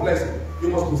of God's blessing. You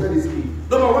must possess this key.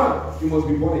 Number one, you must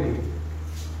be born again.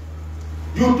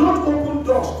 You don't open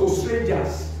doors to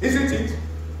strangers, isn't it?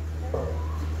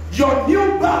 Your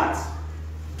new birth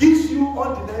gives you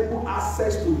undeniable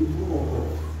access to the throne of God.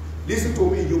 Listen to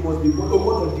me, you must be born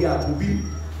over there to be.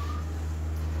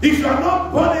 If you are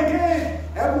not born again,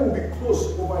 heaven will be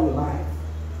closed over your life.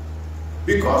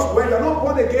 Because when you are not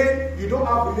born again, you don't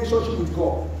have a relationship with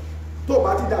God.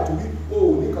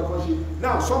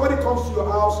 Now somebody comes to your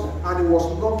house and he was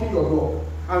knocking your door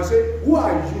and say, who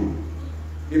are you?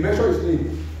 He mentioned his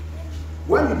name.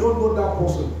 When you don't know that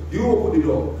person, do you open the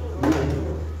door?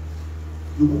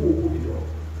 You will open the door.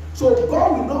 So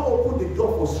God will not open the door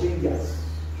for strangers.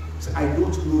 Say, I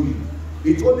don't know you.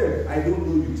 He told them, I don't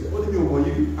know you. He said, what do you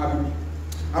mean?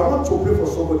 I want to pray for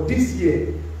somebody this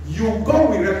year. God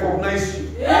will recognize you.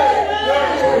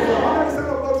 Yeah. So if your mother is saying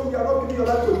about you are not giving your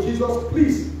life to Jesus,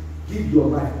 please give your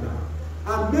life now.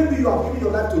 And maybe you have given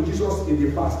your life to Jesus in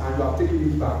the past and you have taken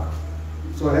it back.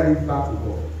 So let it back to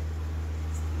God.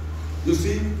 You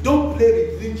see, don't play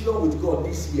religion with God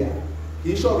this year.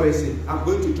 Insurance, I'm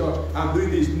going to church, I'm doing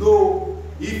this. No.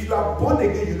 If you are born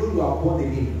again, you know you are born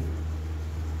again.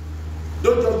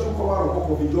 Don't just come out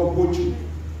of the job, go to.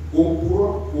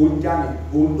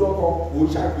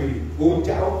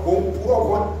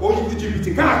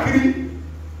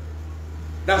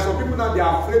 There's some people now, they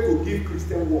are afraid to give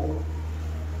Christian work.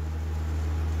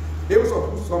 There was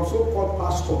some so-called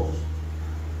pastors.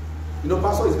 You know,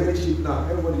 pastor is very cheap now.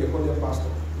 Everybody, they call them pastor.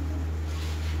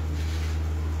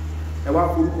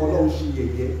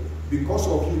 Because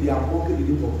of you, they are mocking the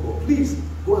name of God. Please,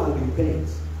 go and repent.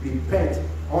 Repent.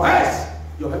 Or else,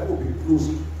 your head will be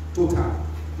closed totally.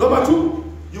 Number two,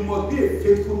 you must be a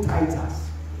faithful tither.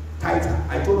 I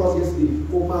told us yesterday,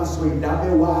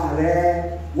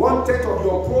 1/10 of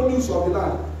your produce of the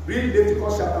land. Read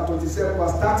Leviticus chapter 27,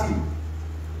 verse 30.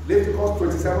 Leviticus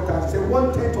 27:30 says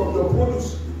 1/10 of your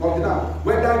produce of the land,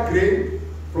 whether grain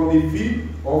from the field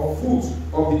or fruit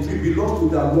of the tree, belongs to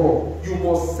the Lord. You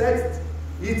must set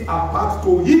it apart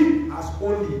to Him as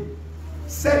holy.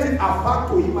 Set it apart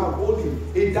to Him as holy.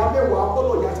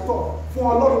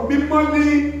 For Lord, be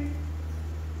money.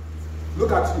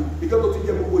 Look at you. Because of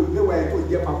the mẹ́wàá ẹ̀ tó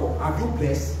jẹ́ papọ̀, have you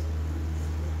blessed?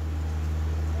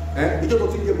 Ìjọ tó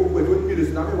ti jẹ́ gbogbo ẹ̀ tó ní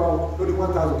mílíọ̀nù náà mẹ́wàá lórí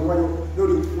 1,000 kí wáyọ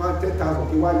lórí 10,000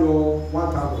 kí wáyọ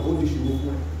 1,000 ó di ṣòro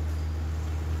fún ẹ.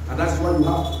 And that's why you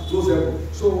have those levels.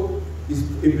 So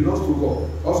it belongs to God.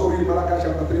 Also read Malachi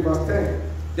chapter 3 verse 10.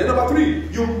 Then number 3,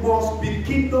 you must be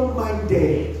kingdom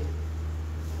minded.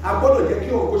 Agbọ́dọ̀ jẹ́ kí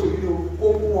ọ̀rọ̀ kó ṣe kí ni ó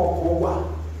mú ọkàn wá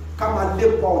ká máa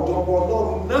lépa ọ̀jọ̀gbọ́n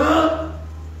Ọlọ́run náà.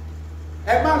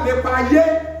 Ẹ má lépa ayé.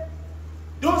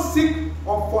 Don't seek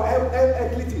for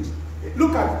earthly things.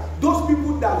 Look at those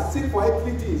people that seek for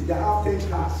earthly things. They have 10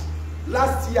 cars.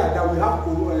 Last year that we have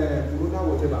corona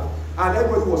whatever, and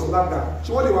everybody was laughed at.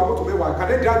 So what they were about to make, can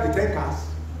they drive the 10 cars?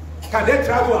 Can they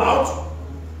travel out?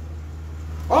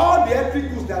 All the earthly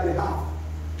goods that they have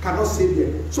cannot save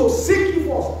them. So seek ye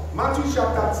first. Matthew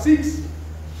chapter 6,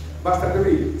 verse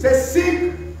 33 says,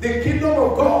 seek the kingdom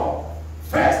of God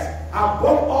first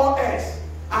above all else,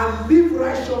 and live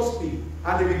righteously,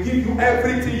 and they will give you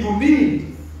everything you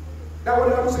need. That's what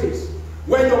the Bible says.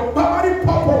 When your primary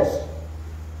purpose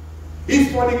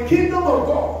is for the kingdom of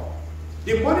God,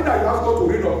 the money that you ask God to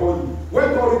rain upon you,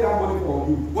 when God rain that money for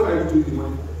you, what are you doing with the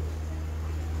money for?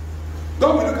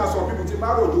 Don't we look at some people, if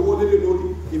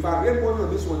I rain money on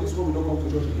this one will not come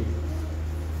to church again.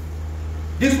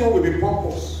 This one will be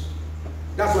purpose.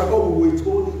 That's why God will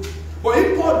withhold it. But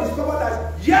if God discover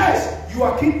that, yes, you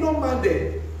are kingdom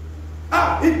minded,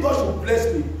 if God should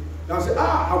bless me, I'll say,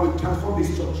 I will transform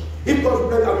this church. If God should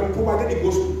bless me, I will propagate the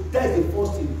gospel. That is the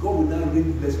first thing. God will now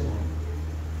really bless me.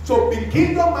 So be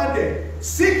kingdom minded.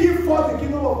 Seek ye first the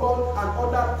kingdom of God, and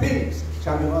other things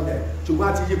shall be added.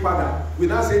 We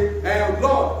now say,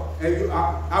 Lord,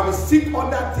 I will seek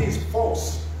other things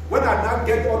first. When I now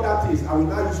get other things, I will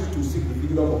now use it to seek the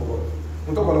kingdom of God.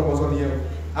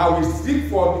 I will seek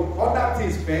for the other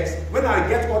things first. When I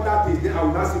get other things, then I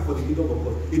will now seek for the kingdom of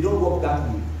God. It don't work that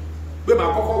way. When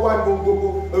my cocoa one go,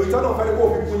 return of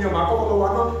fellow people, my cocoa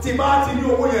one, Timati,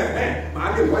 you over here,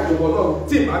 my wife of God,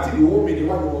 Timati, you owe me the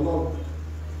one of God.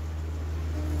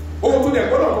 Oh, to the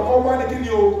God of God, one in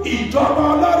you,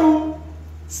 Ijoma,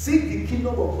 seek the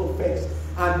kingdom of God first.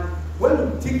 And when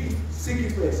you seek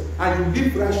it first, and you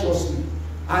live righteously,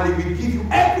 and it will give you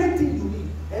everything you need,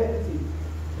 everything.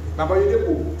 Baba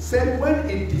Yedeko said when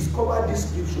he discovered this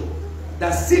scripture,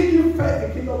 that seek you first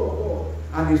the kingdom of God,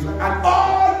 and his right, and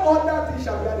all other things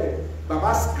shall be added.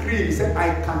 Baba screamed, he said,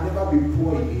 I can never be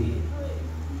poor again.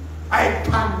 I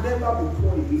can never be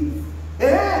poor again.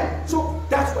 So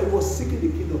that's why he was seeking the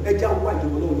kingdom.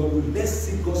 Let's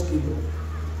seek God's kingdom.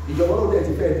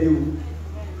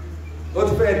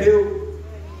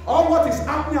 All what is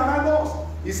happening around us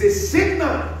is a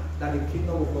signal that the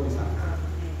kingdom of God is at hand.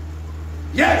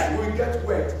 Yes, we will get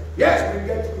wet. Yes, we will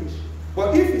get rich.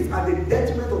 But if it's at the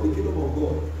detriment of the kingdom of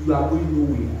God, you are going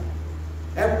nowhere.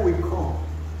 Heaven will come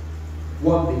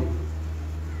one day.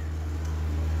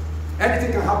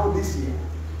 Anything can happen this year.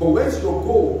 But once your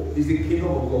goal is the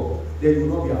kingdom of God, then you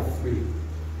will not be afraid.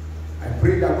 I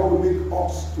pray that God will make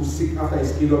us to seek after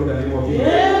his kingdom in the name of Jesus.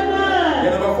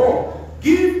 Then number 4,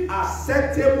 give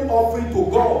acceptable offering to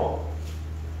God.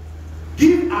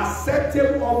 Give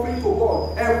acceptable offering to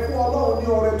God.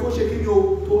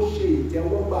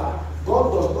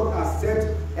 God does not accept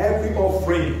every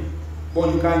offering,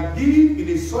 but you can give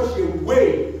in such a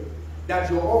way that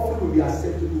your offering will be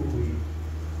acceptable to him.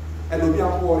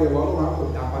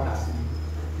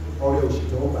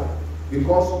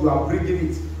 Because you are bringing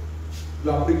it.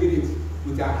 You are bringing it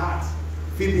with your heart.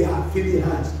 Fill the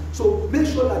hands. So make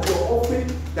sure that your offering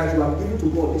that you are giving to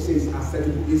God, this is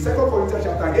acceptable. In 2 Corinthians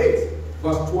chapter 8,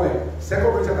 verse 12, 2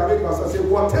 Corinthians chapter 8, verse 12 says,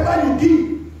 whatever you give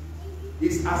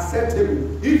is acceptable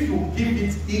if you give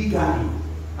it eagerly.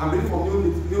 I'm reading from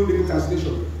New Living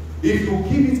Translation. If you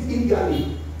give it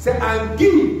eagerly, say, and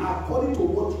give according to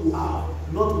what you have,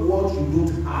 not what you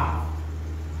don't have.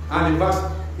 And in verse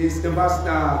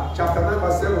chapter 9,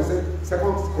 verse 7, says, 2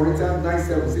 Corinthians 9,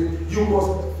 7,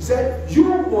 says, you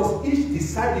must each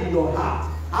decide in your heart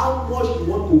how much you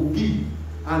want to give,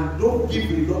 and don't give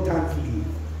reluctantly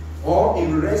or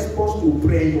in response to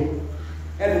prayer.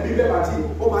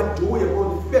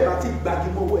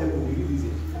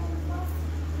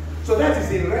 So that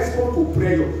is in response to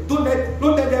prayer. Don't let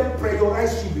them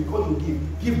prayerize you because you give.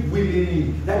 Give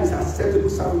willingly. That is acceptable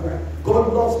sacrifice.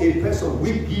 God loves a person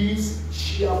who gives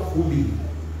cheerfully.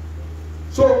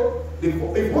 So if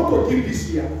you want to give this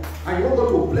year, and you want God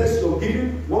to bless your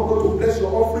giving, you want God to bless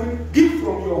your offering, give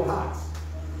from your heart.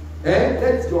 And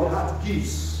let your heart give.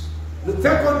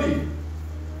 Secondly,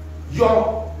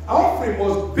 your offering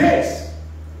was based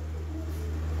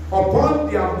upon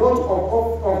the amount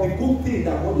of the good thing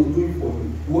that God is doing for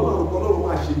you. You want to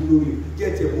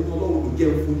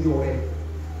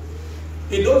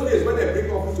In those days when they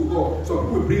bring offering to God, some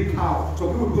people will bring cow, some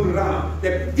people will bring ram.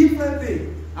 They're different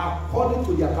things according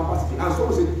to their capacity. And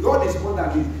some say God is more than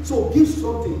this. So give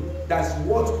something that's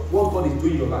what God is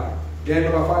doing in your life. Then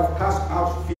number 5, cast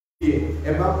out fear.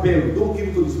 Don't give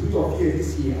it to the spirit of fear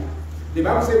this year. The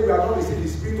Bible says we are not receiving the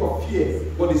spirit of fear,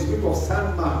 but the spirit of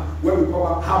Sandman, where we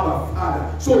call Abba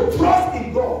Father. So trust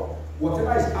in God.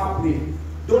 Whatever is happening,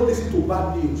 don't listen to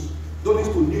bad news. Don't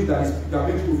listen to news that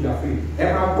makes you be afraid.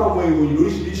 Emma Pomo, you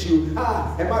issue.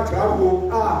 Emma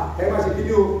Travel. Emma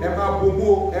Chiquilio. Emma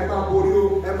Bomo. Emma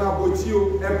Borio. Emma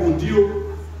Botio. Emma Bodio.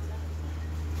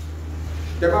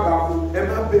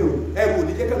 Emma Bell. Emma,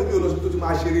 did you get to hospital to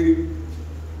my shiri?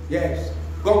 Yes.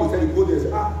 God will tell you, go there. Say,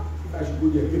 if I should go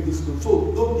there, make this.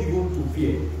 So don't give in to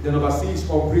fear. The number 6,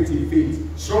 operating faith.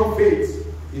 Strong faith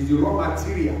is the raw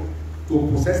material to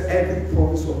possess every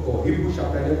promise of God. Hebrews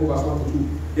chapter 11, verse 1 to 2.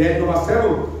 Then number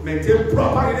 7, maintain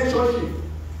proper relationship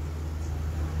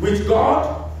with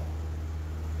God,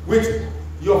 with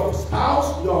your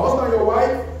spouse, your husband, your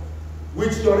wife,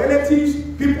 with your relatives,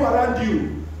 people around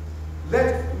you.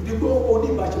 Let you go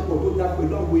only by people that will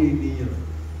not weigh in you.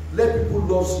 Let people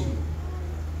love you.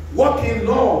 Walk in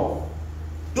love.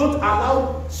 Don't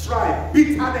allow strife,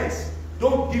 bitterness.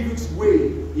 Don't give it way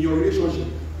in your relationship.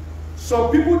 Some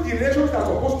people, the relationships are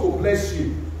supposed to bless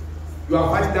you. You are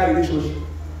fighting that relationship.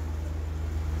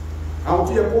 So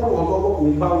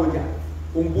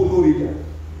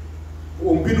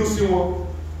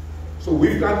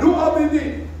if you can do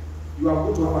everything, you are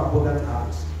going to have abundant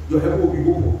harvest. Your heaven will be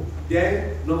open.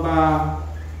 Then number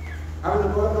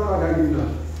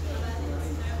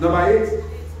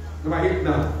 8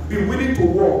 now. Be willing to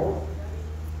walk.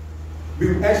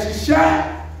 As she shared.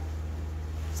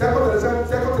 Second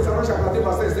Thessalonians chapter 3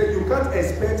 verse 10 says you can't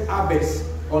expect harvest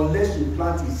unless you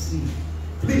plant a seed.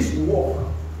 Please walk.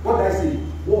 What did I say?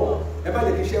 Walk. Don't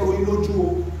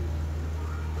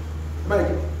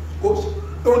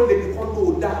let the condo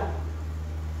die.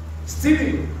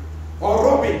 Stealing or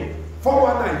robbing.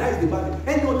 419, that is the bad.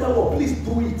 Any other work, please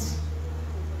do it.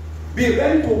 Be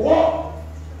ready to walk.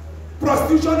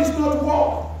 Prostitution is not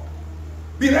work.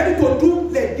 Be ready to do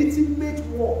legitimate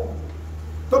work.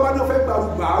 I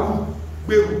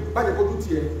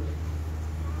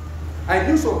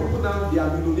knew some people now, they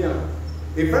are millionaires.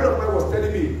 A friend of mine was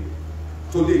telling me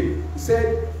today, he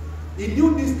said he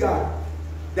knew this guy,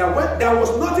 that when there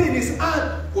was nothing in his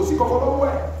hand, because he come from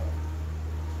nowhere.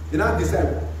 They now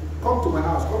decided, come to my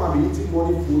house, come and be eating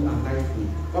morning food and night food.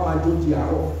 Come and do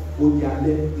tiaro,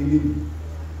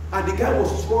 and the guy was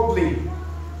struggling,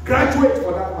 graduate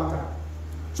for that matter.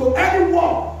 So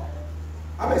anyone,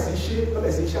 he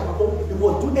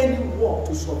will do any work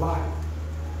to survive.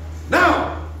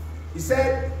 Now, he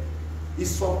said, he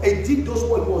did those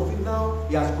what he was doing now,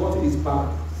 he has gotten his back.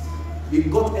 He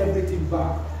got everything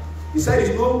back. He said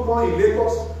he's no more in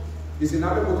Lagos, he's in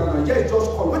Abekota. He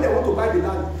just called. When they want to buy the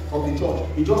land of the church,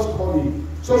 he just called me.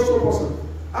 So person.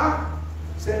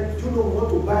 Said, do you know we want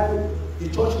to buy the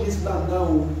church in this land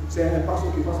now? Said, Pastor,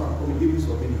 I'm coming, give me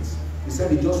some minutes. He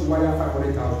said he just wired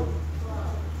 500,000.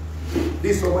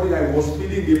 This is somebody that was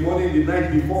feeling the morning, the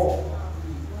night before.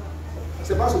 I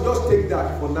said, Pastor, just take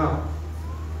that for now.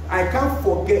 I can't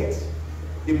forget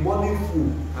the morning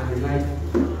food and the night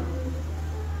food.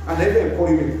 And every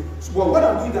encouragement. So what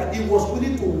I'm doing that he was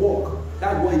willing to walk.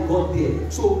 That's why he got there.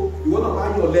 So you want to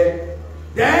mind your leg.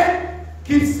 Then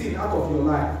keep sin out of your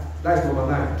life. That's number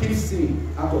 9. Keep sin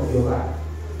out of your life.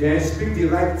 Then speak the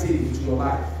right thing into your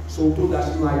life. So to that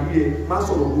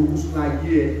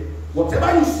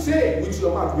whatever you say with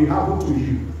your mouth will happen to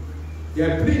you.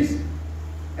 Yeah, please.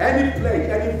 Any pledge,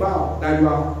 any vow that you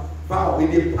have vowed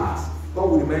in the past, God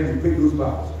will remind you to pay those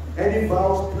vows. Any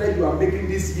vows, pledge you are making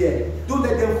this year, don't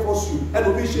let them force you. And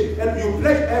you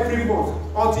pledge every month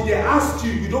until they ask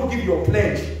you, you don't give your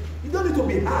pledge. You don't need to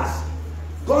be asked.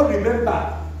 God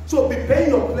remember. So be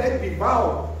paying your pledge, be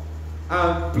vowed.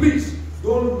 And please,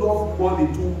 don't love money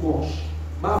too much.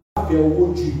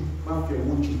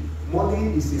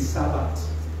 Money is a servant.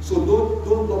 So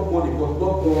don't love money, but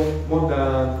love God more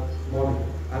than money.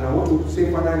 And I want to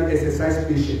say, finally, exercise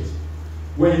patience.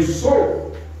 When you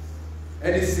sow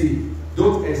any seed,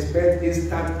 don't expect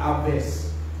instant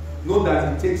harvest. Know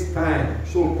that it takes time.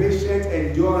 So patient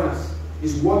endurance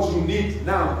is what you need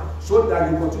now, so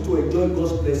that you continue to enjoy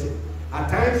God's blessing. At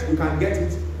times you can get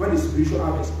it when it's spiritual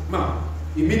harvest. Now,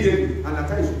 immediately, and at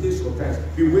times it takes some time.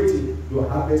 Be waiting. Your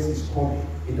harvest is coming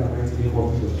in the mighty name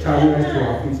of Jesus. Shall we rise to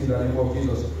our feet in the name of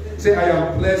Jesus? Say, I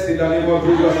am blessed in the name of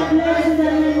Jesus. I am blessed in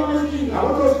the name of Jesus. I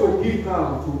want us to give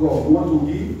now to God. You want to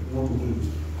give? You want to give.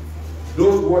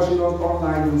 Those watching us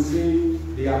online will see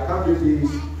the account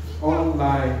details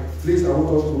online, please, I want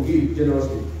us to give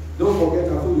generously. Don't forget,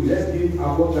 I told you, let's give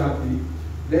abundantly.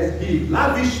 Let's give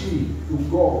lavishly to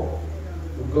God.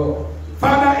 To God.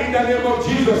 Father, in the name of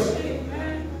Jesus,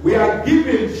 we are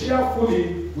giving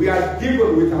cheerfully. We are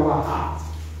given with our heart.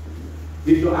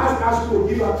 If you ask you to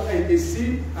give a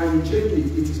seed and you change it,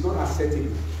 it is not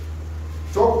acceptable.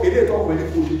 So, you are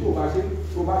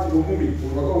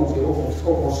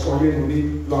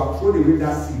throwing away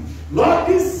that seed. Lord,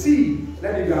 this seed,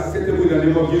 let it be acceptable in the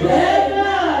name of Jesus.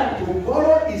 Amen.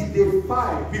 Tomorrow is day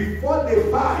 5. Before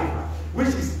day 5, which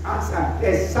is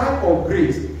a sign of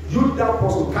grace, you that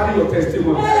person carry your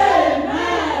testimony.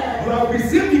 Amen. You have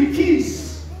received the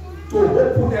keys to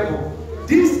open heaven.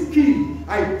 This key,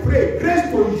 I pray, grace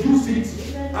to use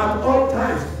it at all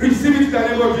times. Receive it in the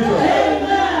name of Jesus.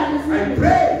 Amen. I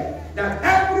pray that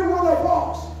every one of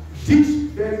us this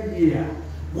very year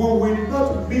we will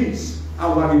not miss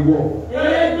our reward.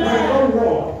 Amen. We will not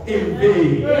walk in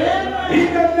vain. Amen.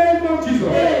 In the name of Jesus.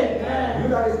 Amen. You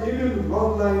that is giving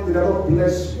online, may the Lord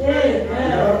bless you. Amen. May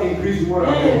the Lord increase more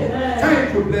and more.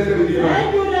 Thank you, blessed Redeemer.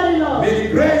 Thank you, Lord. May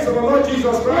the grace of our Lord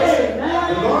Jesus Christ,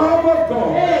 Amen, the love of God,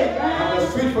 Amen, and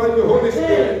the sweet fellowship of the Holy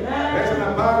Spirit rest and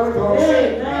abide with us. Amen.